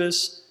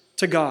service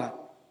to God.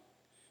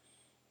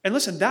 And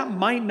listen, that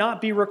might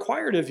not be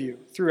required of you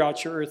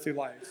throughout your earthly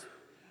life.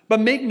 But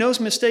make no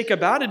mistake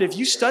about it, if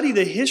you study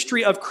the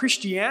history of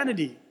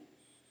Christianity,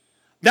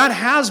 that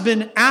has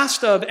been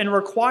asked of and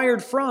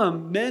required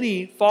from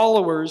many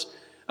followers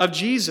of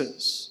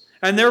Jesus.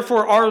 And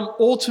therefore, our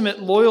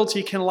ultimate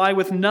loyalty can lie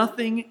with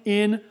nothing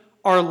in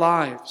our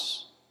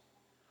lives.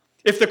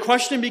 If the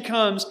question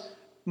becomes,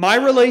 my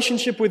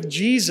relationship with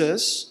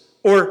Jesus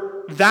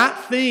or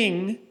that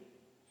thing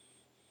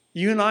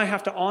you and I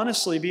have to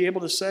honestly be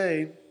able to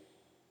say,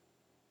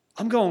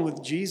 I'm going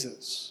with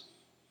Jesus.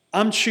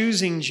 I'm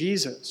choosing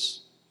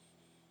Jesus.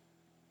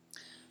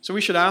 So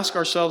we should ask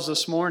ourselves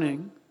this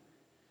morning,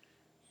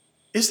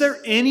 is there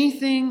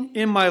anything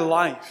in my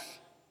life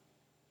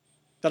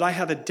that I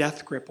have a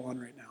death grip on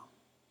right now?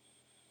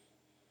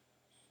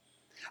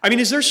 I mean,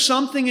 is there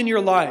something in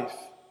your life?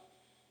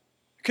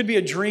 It could be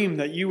a dream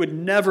that you would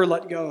never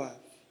let go of.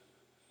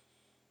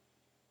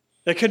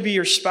 It could be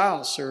your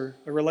spouse or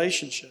a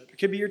relationship. It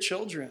could be your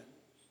children.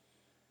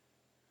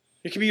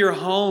 It could be your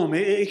home.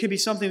 It could be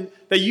something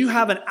that you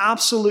have an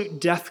absolute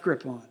death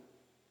grip on.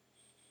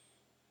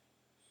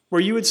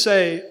 Where you would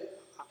say,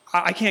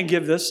 I can't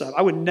give this up.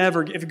 I would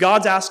never. If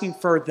God's asking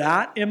for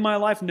that in my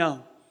life,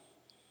 no.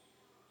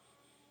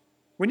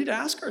 We need to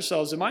ask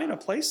ourselves, am I in a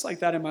place like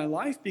that in my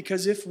life?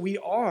 Because if we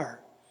are,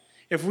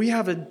 if we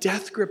have a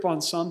death grip on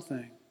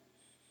something,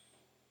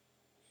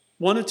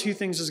 one of two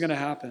things is going to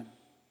happen.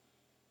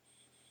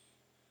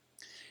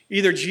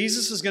 Either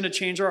Jesus is going to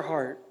change our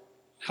heart,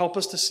 help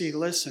us to see,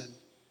 listen,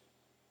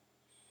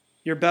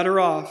 you're better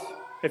off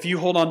if you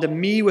hold on to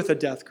me with a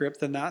death grip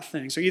than that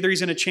thing. So either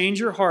he's going to change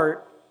your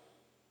heart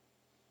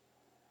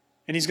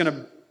and he's going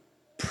to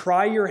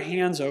pry your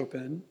hands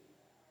open,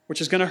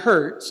 which is going to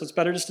hurt, so it's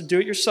better just to do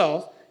it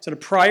yourself. He's going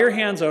to pry your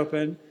hands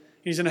open.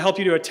 He's going to help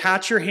you to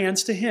attach your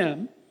hands to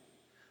him.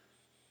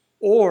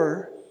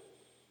 Or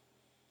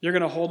you're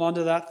going to hold on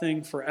to that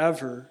thing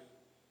forever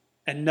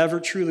and never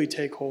truly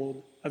take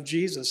hold of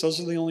Jesus. Those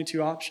are the only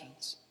two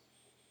options.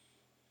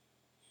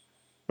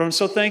 But I'm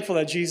so thankful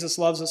that Jesus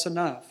loves us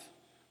enough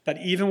that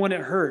even when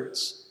it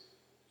hurts,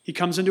 he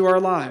comes into our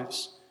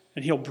lives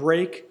and he'll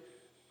break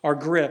our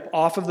grip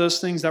off of those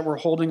things that we're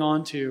holding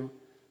on to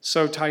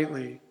so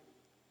tightly.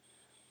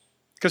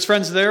 Because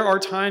friends, there are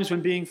times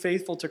when being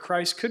faithful to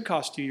Christ could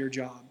cost you your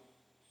job.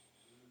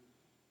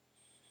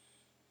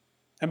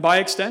 And by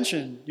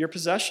extension, your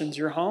possessions,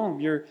 your home,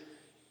 your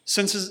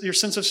sense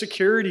of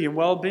security and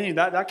well-being.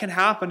 That can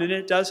happen, and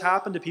it does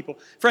happen to people.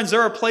 Friends,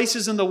 there are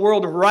places in the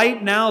world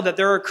right now that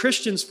there are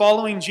Christians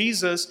following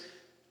Jesus,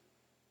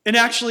 and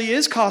actually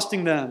is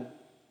costing them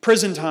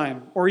prison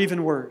time or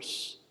even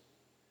worse.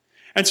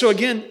 And so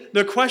again,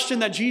 the question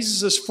that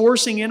Jesus is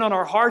forcing in on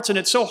our hearts, and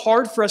it's so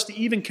hard for us to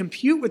even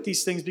compute with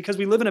these things because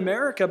we live in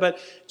America, but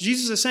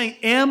Jesus is saying,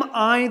 am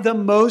I the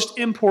most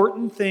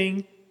important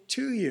thing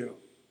to you?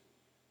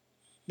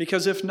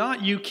 Because if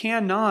not, you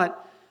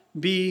cannot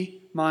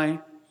be my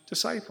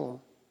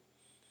disciple.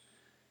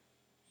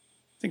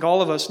 I think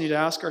all of us need to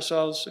ask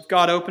ourselves, if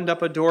God opened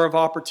up a door of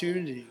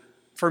opportunity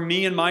for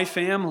me and my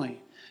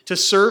family to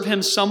serve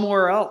him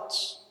somewhere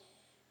else,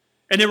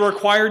 and it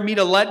required me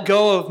to let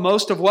go of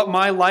most of what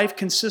my life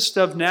consists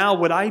of now,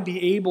 would I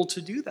be able to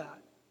do that?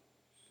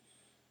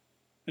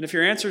 And if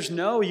your answer is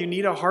no, you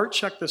need a heart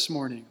check this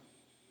morning.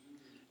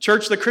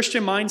 Church, the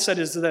Christian mindset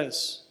is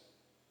this: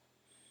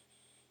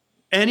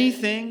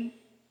 anything,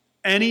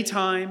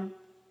 anytime,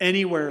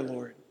 anywhere,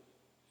 Lord.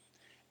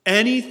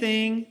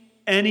 Anything,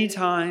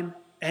 anytime,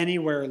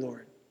 anywhere,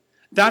 Lord.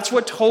 That's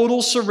what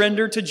total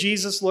surrender to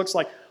Jesus looks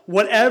like.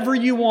 Whatever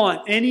you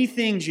want,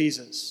 anything,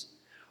 Jesus.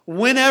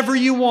 Whenever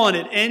you want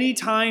it,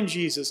 anytime,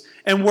 Jesus.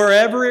 And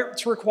wherever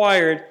it's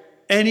required,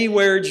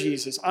 anywhere,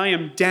 Jesus. I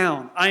am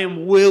down. I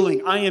am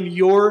willing. I am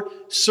your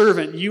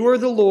servant. You are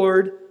the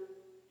Lord.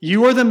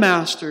 You are the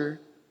master.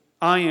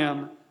 I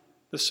am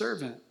the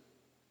servant.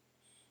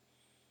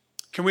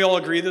 Can we all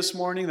agree this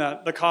morning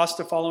that the cost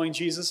of following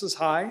Jesus is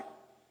high?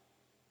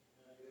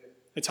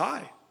 It's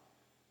high.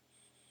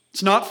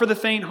 It's not for the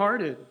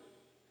faint-hearted.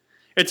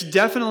 It's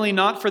definitely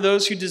not for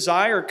those who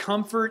desire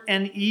comfort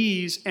and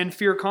ease and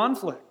fear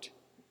conflict.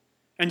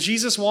 And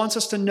Jesus wants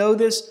us to know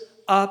this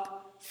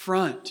up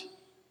front.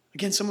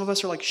 Again, some of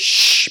us are like,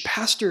 shh,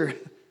 Pastor,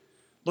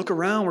 look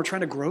around. We're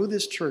trying to grow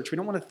this church. We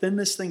don't want to thin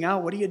this thing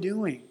out. What are you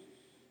doing?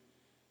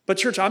 But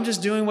church, I'm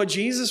just doing what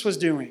Jesus was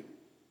doing.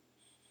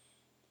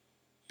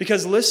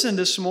 Because listen,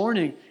 this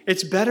morning,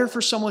 it's better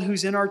for someone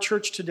who's in our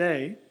church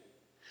today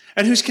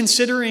and who's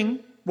considering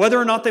whether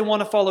or not they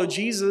want to follow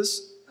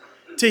Jesus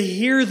to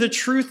hear the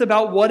truth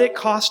about what it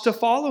costs to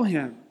follow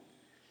him.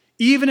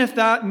 Even if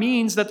that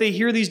means that they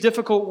hear these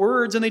difficult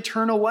words and they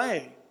turn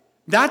away.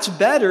 That's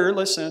better,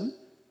 listen,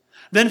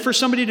 than for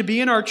somebody to be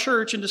in our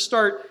church and to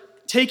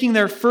start taking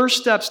their first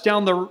steps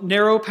down the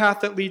narrow path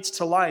that leads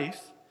to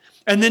life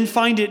and then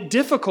find it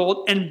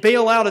difficult and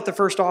bail out at the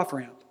first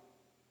off-ramp.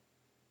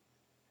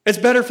 It's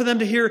better for them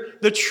to hear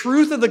the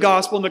truth of the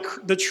gospel and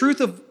the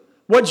truth of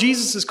what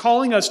Jesus is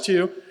calling us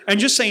to and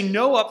just say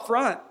no up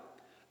front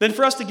than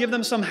for us to give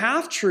them some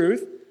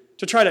half-truth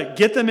to try to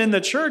get them in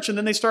the church, and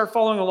then they start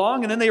following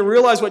along, and then they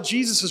realize what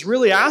Jesus is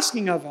really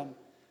asking of them.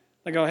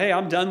 They go, hey,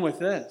 I'm done with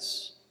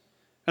this.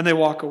 And they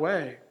walk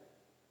away.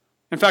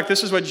 In fact,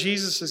 this is what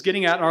Jesus is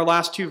getting at in our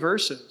last two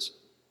verses.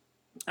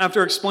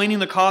 After explaining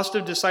the cost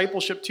of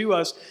discipleship to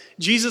us,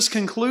 Jesus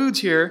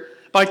concludes here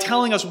by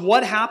telling us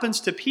what happens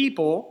to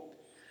people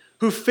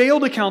who fail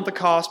to count the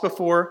cost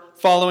before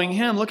following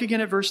him. Look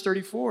again at verse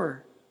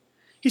 34.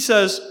 He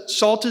says,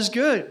 salt is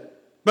good,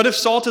 but if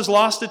salt has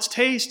lost its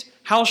taste,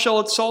 how shall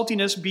its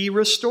saltiness be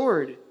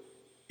restored?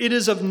 It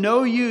is of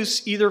no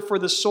use either for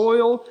the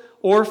soil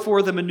or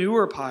for the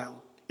manure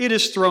pile. It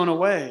is thrown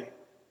away.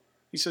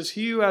 He says,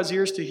 he who has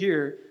ears to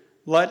hear,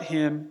 let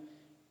him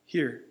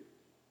hear.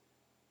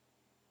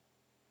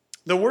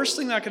 The worst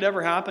thing that could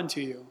ever happen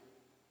to you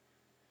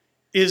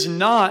is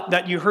not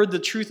that you heard the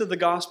truth of the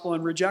gospel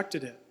and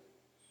rejected it.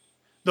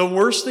 The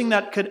worst thing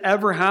that could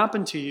ever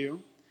happen to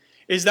you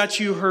is that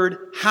you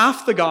heard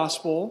half the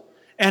gospel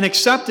and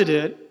accepted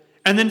it,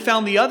 and then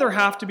found the other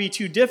half to be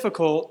too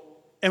difficult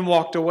and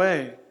walked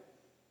away.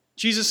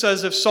 Jesus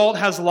says, if salt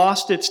has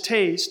lost its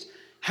taste,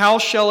 how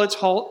shall its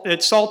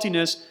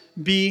saltiness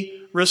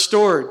be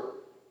restored?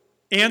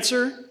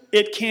 Answer,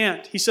 it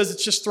can't. He says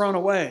it's just thrown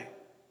away.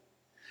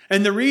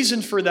 And the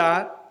reason for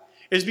that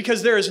is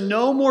because there is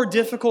no more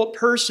difficult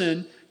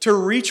person to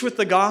reach with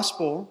the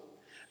gospel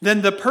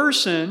than the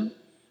person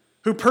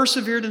who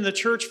persevered in the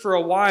church for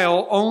a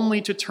while only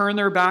to turn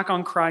their back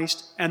on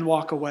Christ and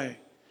walk away.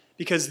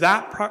 Because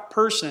that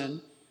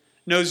person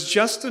knows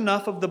just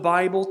enough of the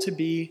Bible to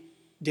be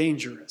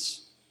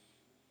dangerous.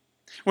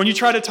 When you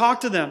try to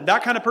talk to them,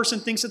 that kind of person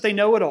thinks that they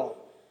know it all.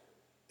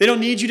 They don't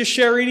need you to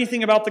share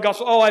anything about the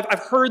gospel. Oh, I've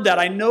heard that.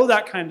 I know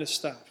that kind of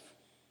stuff.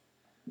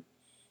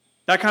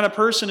 That kind of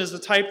person is the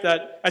type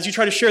that, as you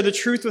try to share the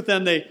truth with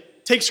them, they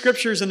take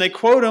scriptures and they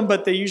quote them,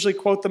 but they usually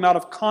quote them out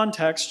of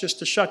context just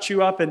to shut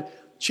you up and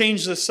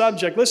change the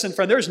subject. Listen,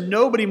 friend, there's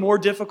nobody more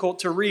difficult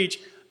to reach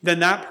than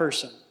that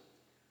person.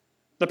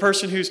 The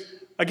person who's,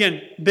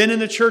 again, been in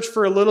the church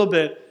for a little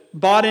bit,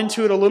 bought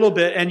into it a little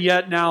bit, and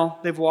yet now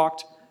they've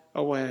walked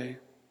away.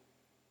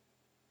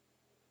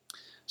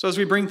 So as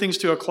we bring things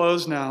to a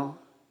close now,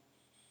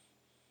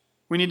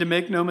 we need to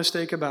make no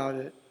mistake about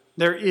it.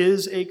 There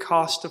is a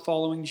cost to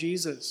following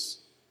Jesus,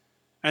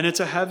 and it's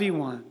a heavy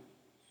one.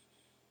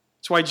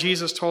 That's why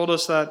Jesus told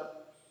us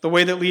that the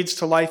way that leads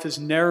to life is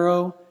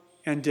narrow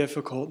and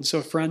difficult. And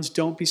so, friends,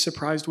 don't be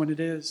surprised when it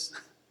is.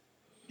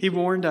 He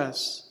warned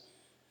us.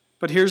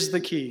 But here's the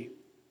key.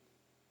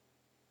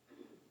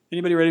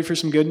 Anybody ready for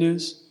some good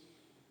news?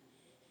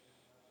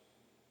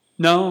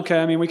 No? Okay,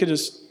 I mean, we could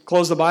just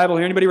close the Bible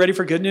here. Anybody ready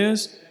for good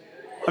news?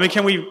 I mean,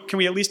 can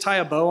we at least tie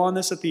a bow on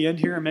this at the end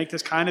here and make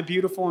this kind of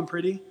beautiful and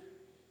pretty?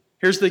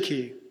 Here's the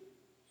key.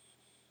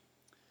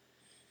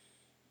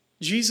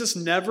 Jesus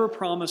never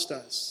promised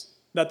us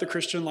that the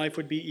Christian life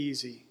would be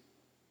easy,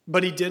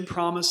 but he did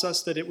promise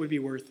us that it would be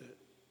worth it.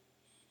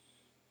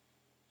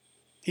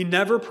 He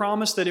never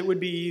promised that it would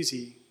be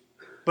easy,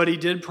 but he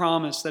did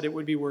promise that it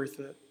would be worth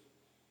it.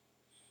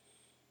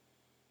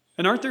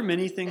 And aren't there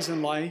many things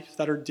in life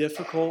that are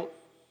difficult,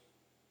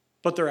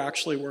 but they're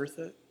actually worth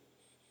it?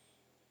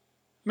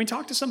 I mean,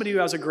 talk to somebody who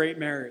has a great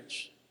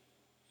marriage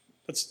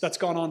that's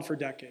gone on for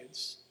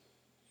decades.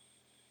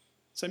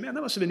 Say, man,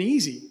 that must have been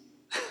easy.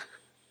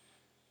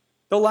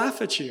 They'll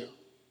laugh at you.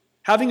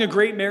 Having a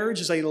great marriage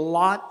is a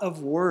lot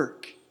of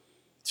work.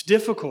 It's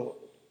difficult.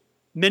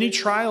 Many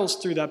trials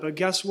through that, but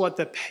guess what?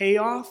 The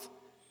payoff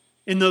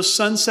in those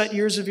sunset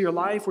years of your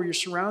life where you're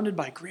surrounded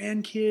by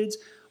grandkids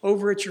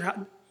over at your house,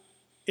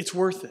 it's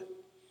worth it.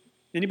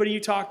 Anybody you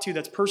talk to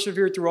that's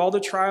persevered through all the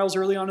trials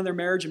early on in their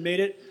marriage and made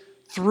it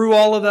through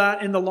all of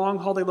that in the long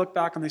haul, they look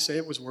back and they say,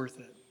 it was worth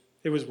it.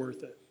 It was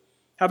worth it.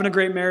 Having a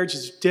great marriage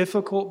is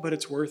difficult, but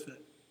it's worth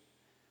it.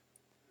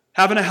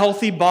 Having a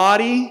healthy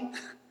body,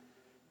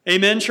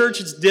 amen,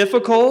 church, it's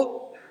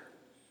difficult,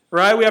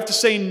 right? We have to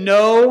say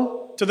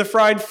no to the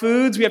fried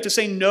foods. We have to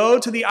say no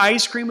to the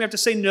ice cream. We have to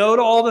say no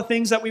to all the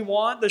things that we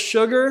want, the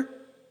sugar,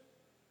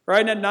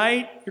 right? And at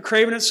night, you're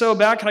craving it so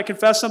bad. Can I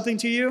confess something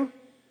to you?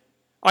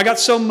 I got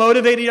so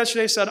motivated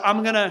yesterday, said,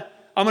 I'm gonna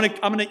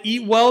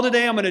eat well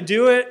today. I'm gonna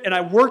do it. And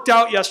I worked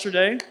out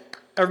yesterday.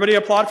 Everybody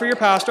applaud for your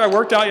pastor. I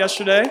worked out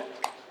yesterday.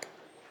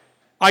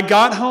 I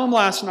got home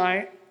last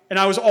night, and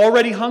I was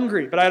already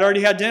hungry, but I had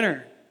already had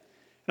dinner.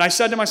 And I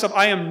said to myself,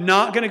 I am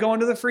not going to go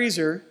into the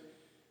freezer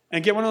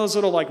and get one of those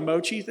little like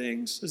mochi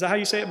things. Is that how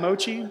you say it?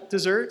 Mochi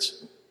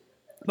desserts?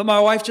 But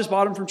my wife just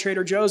bought them from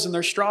Trader Joe's, and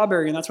they're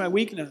strawberry, and that's my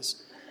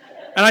weakness.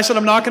 And I said,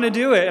 I'm not going to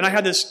do it. And I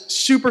had this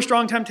super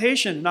strong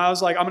temptation. And I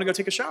was like, I'm going to go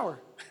take a shower.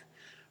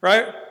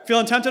 Right?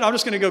 Feeling tempted? I'm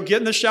just going to go get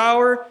in the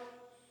shower,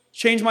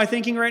 change my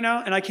thinking right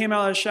now. And I came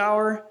out of the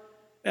shower,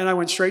 and I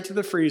went straight to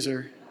the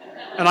freezer.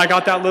 And I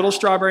got that little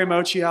strawberry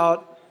mochi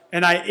out.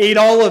 And I ate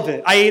all of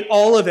it. I ate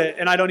all of it,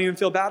 and I don't even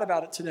feel bad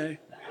about it today.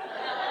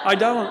 I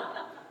don't.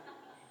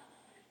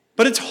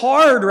 But it's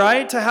hard,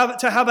 right? To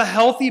have a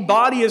healthy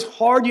body is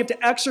hard. You have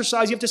to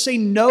exercise. You have to say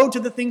no to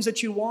the things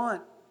that you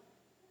want.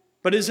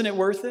 But isn't it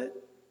worth it?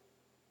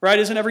 Right?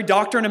 Isn't every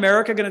doctor in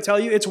America going to tell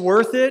you it's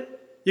worth it?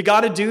 You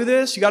got to do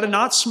this. You got to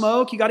not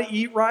smoke. You got to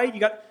eat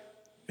right.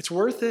 It's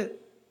worth it.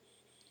 It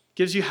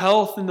gives you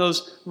health in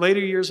those later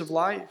years of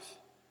life.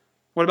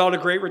 What about a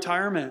great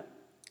retirement?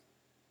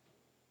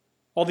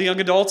 All the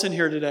young adults in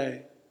here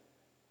today,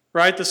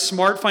 right? The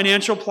smart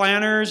financial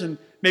planners, and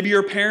maybe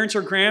your parents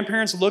or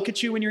grandparents look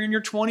at you when you're in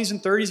your 20s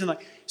and 30s and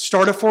like,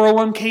 start a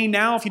 401k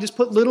now. If you just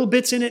put little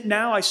bits in it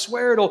now, I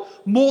swear it'll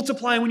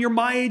multiply. And when you're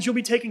my age, you'll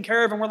be taken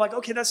care of. And we're like,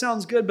 okay, that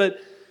sounds good, but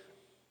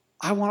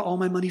I want all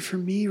my money for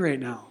me right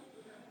now.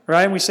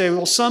 Right? And we say,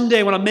 well,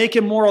 someday when I'm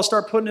making more, I'll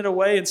start putting it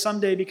away, and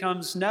someday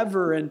becomes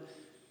never.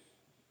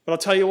 But I'll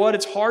tell you what,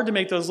 it's hard to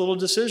make those little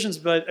decisions.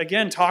 But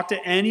again, talk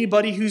to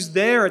anybody who's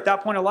there at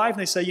that point of life,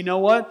 and they say, you know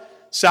what?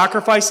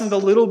 Sacrificing the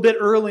little bit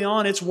early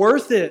on, it's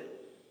worth it.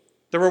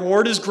 The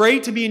reward is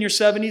great to be in your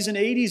 70s and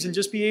 80s and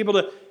just be able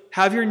to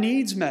have your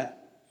needs met.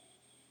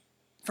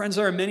 Friends,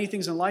 there are many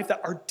things in life that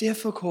are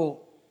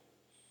difficult,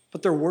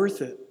 but they're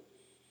worth it.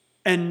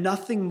 And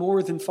nothing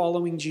more than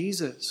following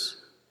Jesus.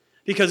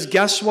 Because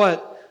guess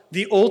what?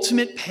 The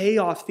ultimate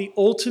payoff, the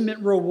ultimate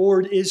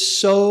reward is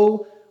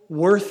so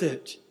worth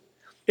it.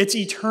 It's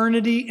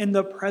eternity in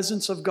the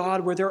presence of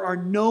God where there are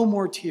no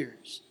more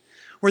tears,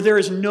 where there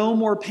is no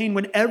more pain,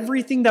 when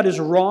everything that is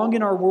wrong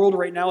in our world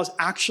right now is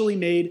actually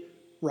made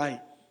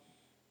right.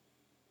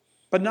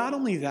 But not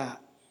only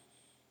that,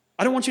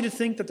 I don't want you to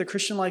think that the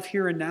Christian life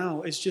here and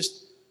now is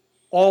just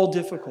all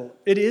difficult.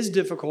 It is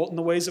difficult in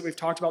the ways that we've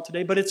talked about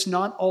today, but it's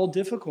not all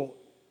difficult.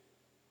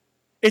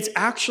 It's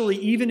actually,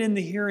 even in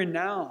the here and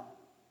now,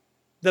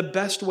 the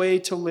best way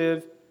to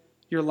live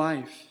your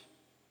life.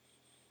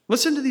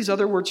 Listen to these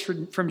other words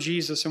from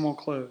Jesus and we'll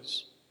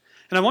close.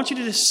 And I want you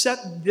to just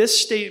set this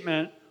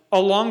statement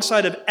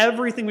alongside of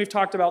everything we've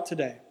talked about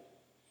today.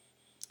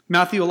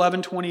 Matthew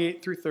 11,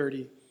 28 through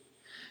 30.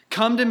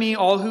 Come to me,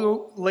 all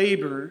who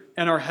labor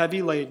and are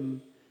heavy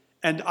laden,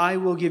 and I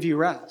will give you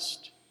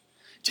rest.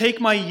 Take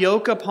my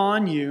yoke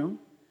upon you,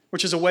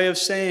 which is a way of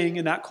saying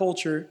in that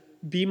culture,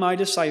 be my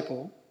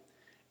disciple,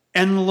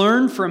 and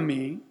learn from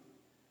me,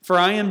 for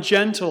I am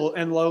gentle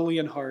and lowly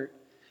in heart,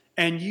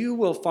 and you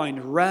will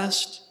find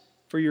rest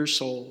for your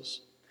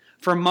souls.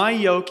 For my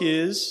yoke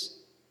is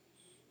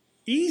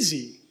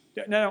easy.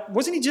 Now,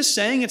 wasn't he just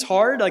saying it's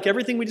hard, like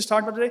everything we just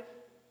talked about today?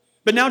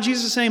 But now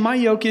Jesus is saying, my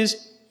yoke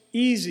is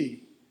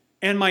easy,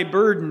 and my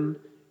burden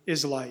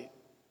is light.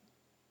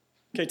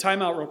 Okay,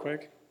 time out real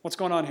quick. What's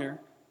going on here?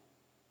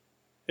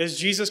 Is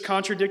Jesus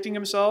contradicting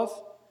himself?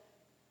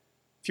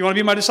 If you want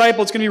to be my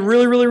disciple, it's going to be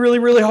really, really, really,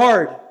 really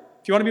hard.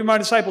 If you want to be my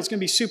disciple, it's going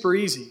to be super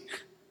easy.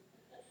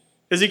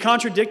 Is he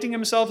contradicting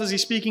himself? Is he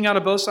speaking out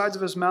of both sides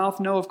of his mouth?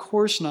 No, of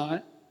course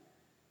not.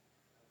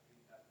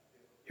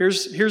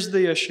 Here's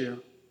the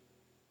issue.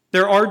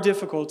 There are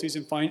difficulties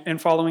in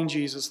following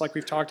Jesus, like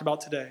we've talked about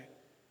today.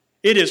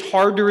 It is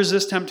hard to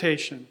resist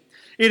temptation.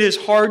 It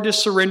is hard to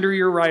surrender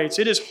your rights.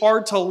 It is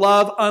hard to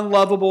love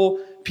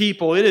unlovable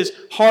people. It is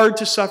hard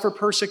to suffer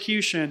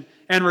persecution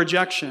and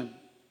rejection.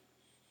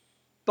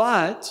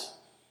 But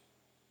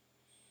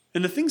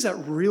in the things that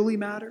really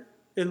matter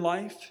in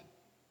life,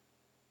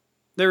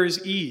 there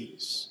is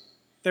ease,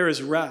 there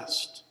is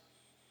rest,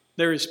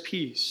 there is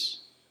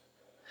peace.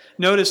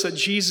 Notice that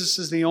Jesus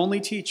is the only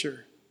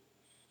teacher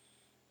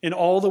in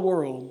all the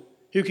world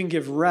who can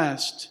give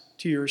rest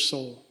to your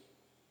soul.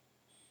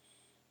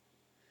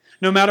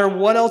 No matter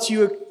what else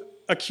you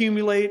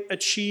accumulate,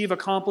 achieve,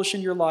 accomplish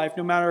in your life,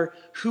 no matter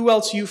who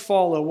else you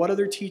follow, what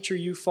other teacher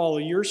you follow,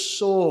 your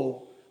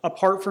soul,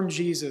 apart from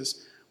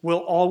Jesus, will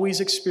always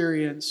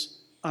experience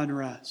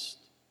unrest.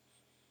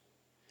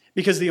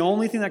 Because the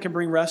only thing that can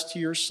bring rest to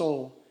your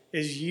soul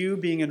is you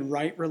being in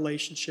right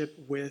relationship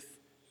with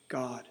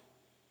God.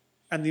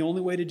 And the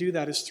only way to do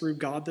that is through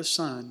God the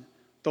Son,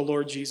 the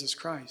Lord Jesus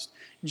Christ.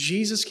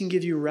 Jesus can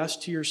give you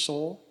rest to your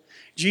soul.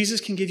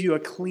 Jesus can give you a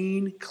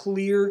clean,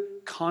 clear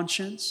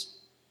conscience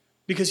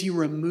because he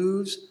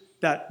removes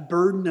that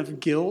burden of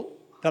guilt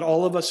that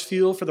all of us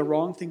feel for the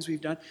wrong things we've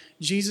done.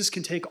 Jesus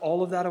can take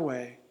all of that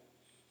away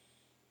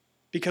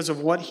because of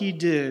what he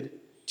did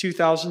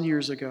 2,000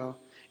 years ago.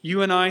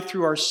 You and I,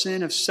 through our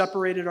sin, have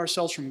separated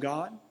ourselves from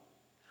God.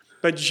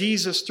 But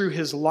Jesus, through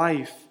his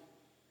life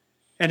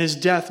and his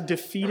death,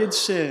 defeated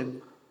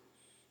sin.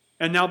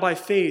 And now by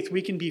faith,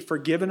 we can be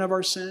forgiven of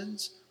our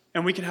sins.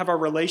 And we can have our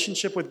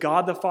relationship with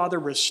God the Father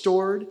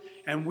restored.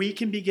 And we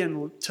can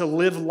begin to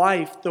live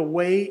life the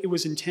way it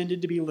was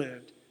intended to be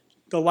lived.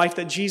 The life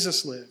that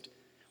Jesus lived.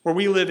 Where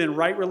we live in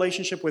right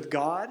relationship with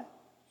God.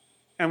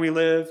 And we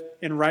live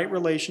in right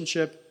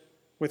relationship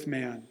with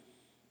man.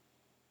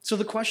 So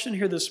the question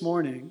here this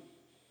morning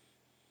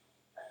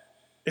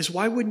is,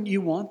 why wouldn't you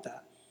want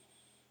that?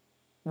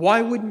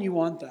 Why wouldn't you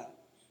want that?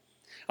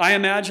 I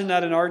imagine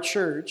that in our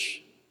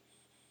church,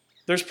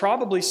 there's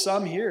probably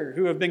some here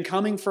who have been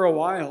coming for a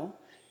while,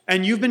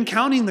 and you've been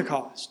counting the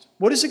cost.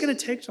 What is it going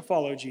to take to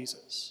follow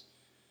Jesus?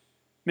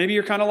 Maybe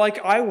you're kind of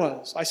like I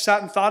was. I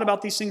sat and thought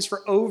about these things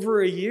for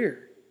over a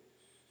year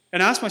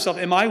and asked myself,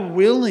 am I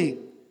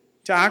willing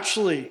to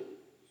actually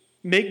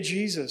make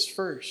Jesus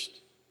first?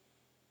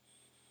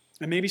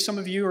 And maybe some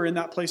of you are in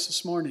that place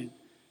this morning.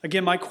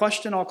 Again, my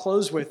question I'll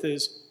close with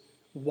is,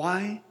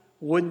 why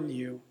wouldn't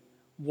you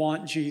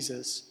want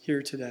Jesus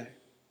here today?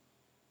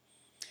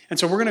 And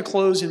so we're going to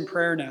close in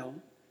prayer now.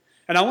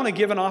 And I want to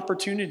give an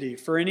opportunity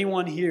for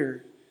anyone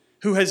here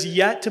who has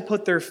yet to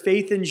put their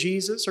faith in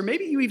Jesus, or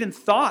maybe you even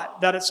thought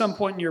that at some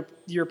point in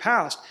your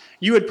past,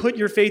 you had put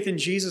your faith in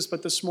Jesus,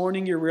 but this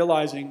morning you're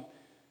realizing,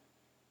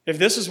 if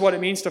this is what it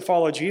means to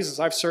follow Jesus,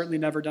 I've certainly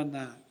never done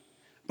that.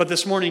 But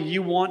this morning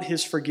you want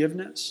his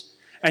forgiveness.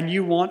 and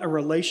you want a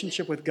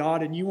relationship with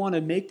God and you want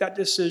to make that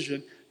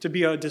decision to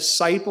be a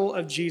disciple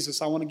of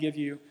Jesus, I want to give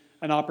you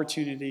an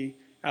opportunity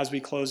as we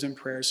close in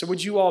prayer. So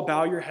would you all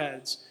bow your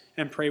heads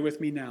and pray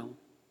with me now?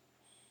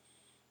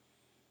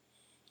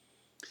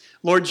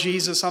 Lord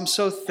Jesus, I'm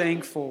so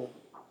thankful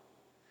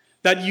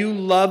that you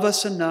love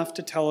us enough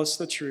to tell us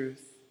the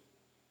truth.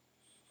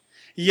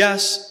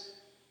 Yes,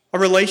 a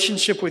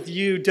relationship with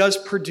you does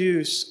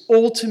produce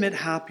ultimate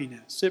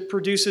happiness. It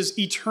produces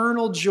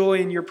eternal joy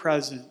in your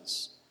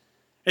presence.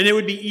 And it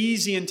would be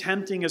easy and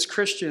tempting as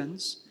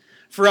Christians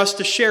for us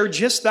to share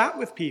just that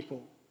with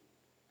people.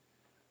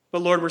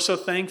 But Lord, we're so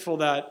thankful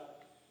that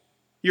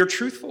you're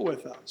truthful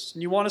with us.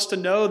 And you want us to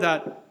know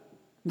that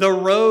the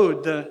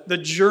road, the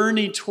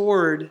journey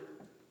toward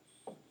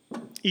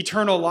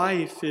eternal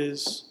life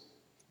is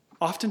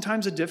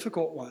oftentimes a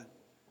difficult one.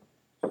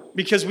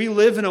 Because we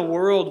live in a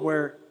world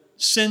where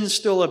sin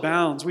still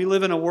abounds. We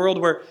live in a world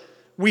where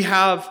we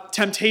have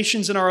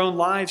temptations in our own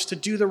lives to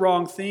do the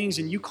wrong things,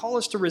 and you call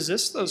us to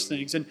resist those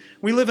things. And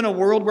we live in a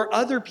world where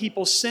other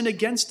people sin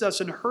against us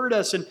and hurt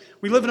us, and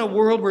we live in a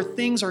world where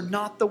things are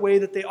not the way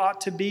that they ought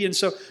to be. And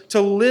so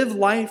to live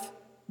life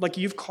like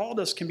you've called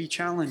us can be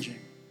challenging.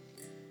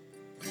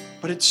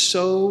 But it's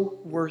so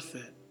worth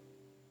it.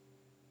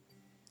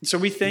 And so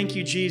we thank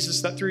you,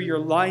 Jesus, that through your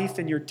life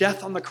and your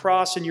death on the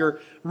cross and your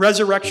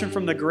resurrection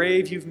from the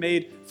grave, you've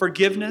made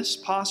forgiveness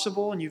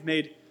possible and you've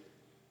made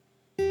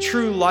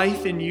true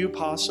life in you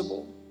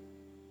possible.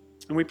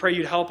 And we pray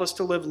you'd help us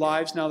to live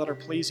lives now that are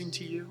pleasing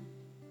to you.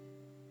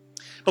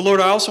 But Lord,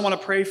 I also want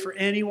to pray for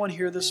anyone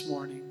here this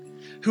morning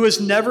who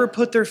has never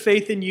put their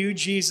faith in you,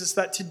 Jesus,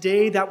 that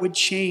today that would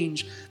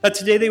change, that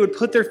today they would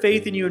put their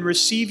faith in you and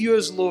receive you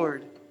as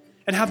Lord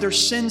and have their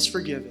sins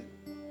forgiven,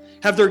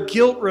 have their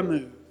guilt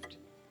removed,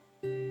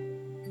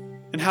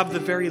 and have the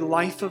very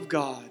life of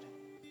God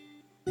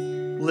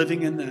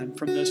living in them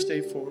from this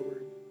day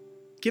forward.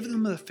 Give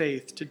them the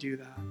faith to do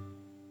that.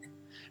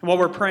 And while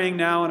we're praying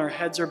now and our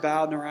heads are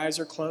bowed and our eyes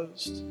are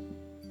closed,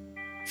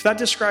 if that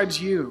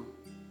describes you,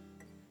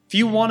 if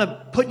you want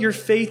to put your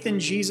faith in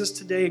Jesus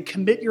today and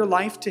commit your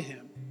life to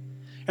him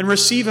and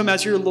receive him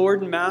as your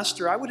Lord and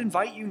Master, I would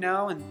invite you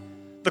now in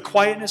the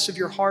quietness of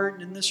your heart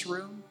and in this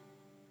room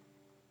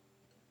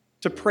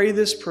to pray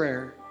this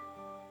prayer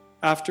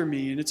after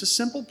me. And it's a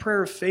simple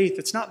prayer of faith.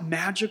 It's not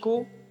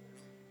magical.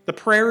 The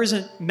prayer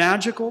isn't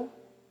magical.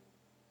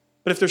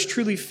 But if there's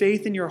truly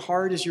faith in your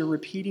heart as you're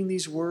repeating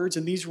these words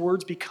and these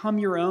words become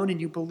your own and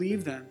you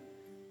believe them,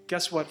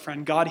 guess what,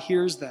 friend? God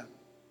hears them.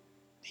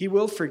 He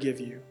will forgive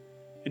you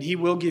and he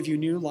will give you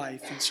new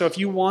life. And so if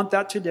you want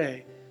that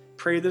today,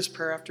 pray this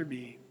prayer after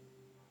me.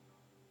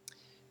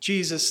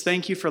 Jesus,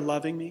 thank you for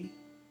loving me.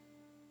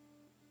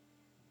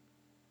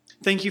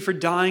 Thank you for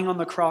dying on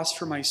the cross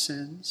for my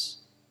sins.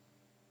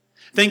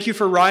 Thank you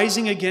for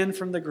rising again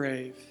from the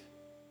grave.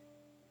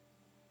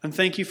 And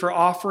thank you for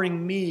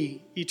offering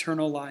me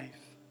eternal life.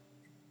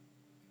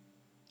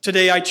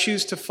 Today I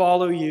choose to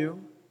follow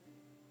you.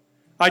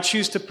 I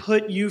choose to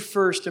put you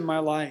first in my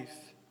life.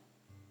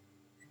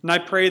 And I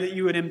pray that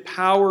you would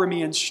empower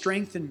me and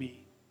strengthen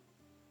me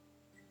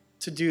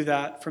to do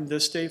that from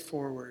this day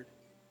forward.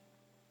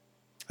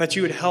 That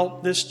you would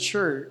help this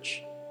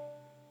church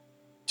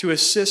to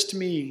assist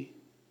me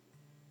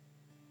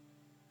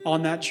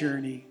on that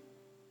journey.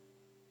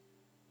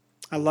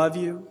 I love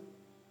you.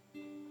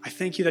 I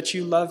thank you that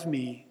you love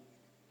me.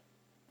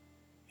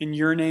 In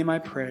your name I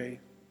pray.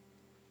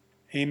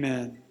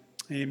 Amen.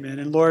 Amen.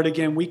 And Lord,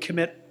 again, we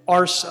commit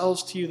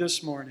ourselves to you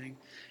this morning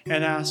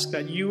and ask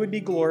that you would be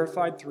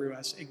glorified through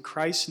us. In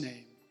Christ's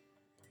name,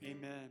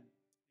 amen.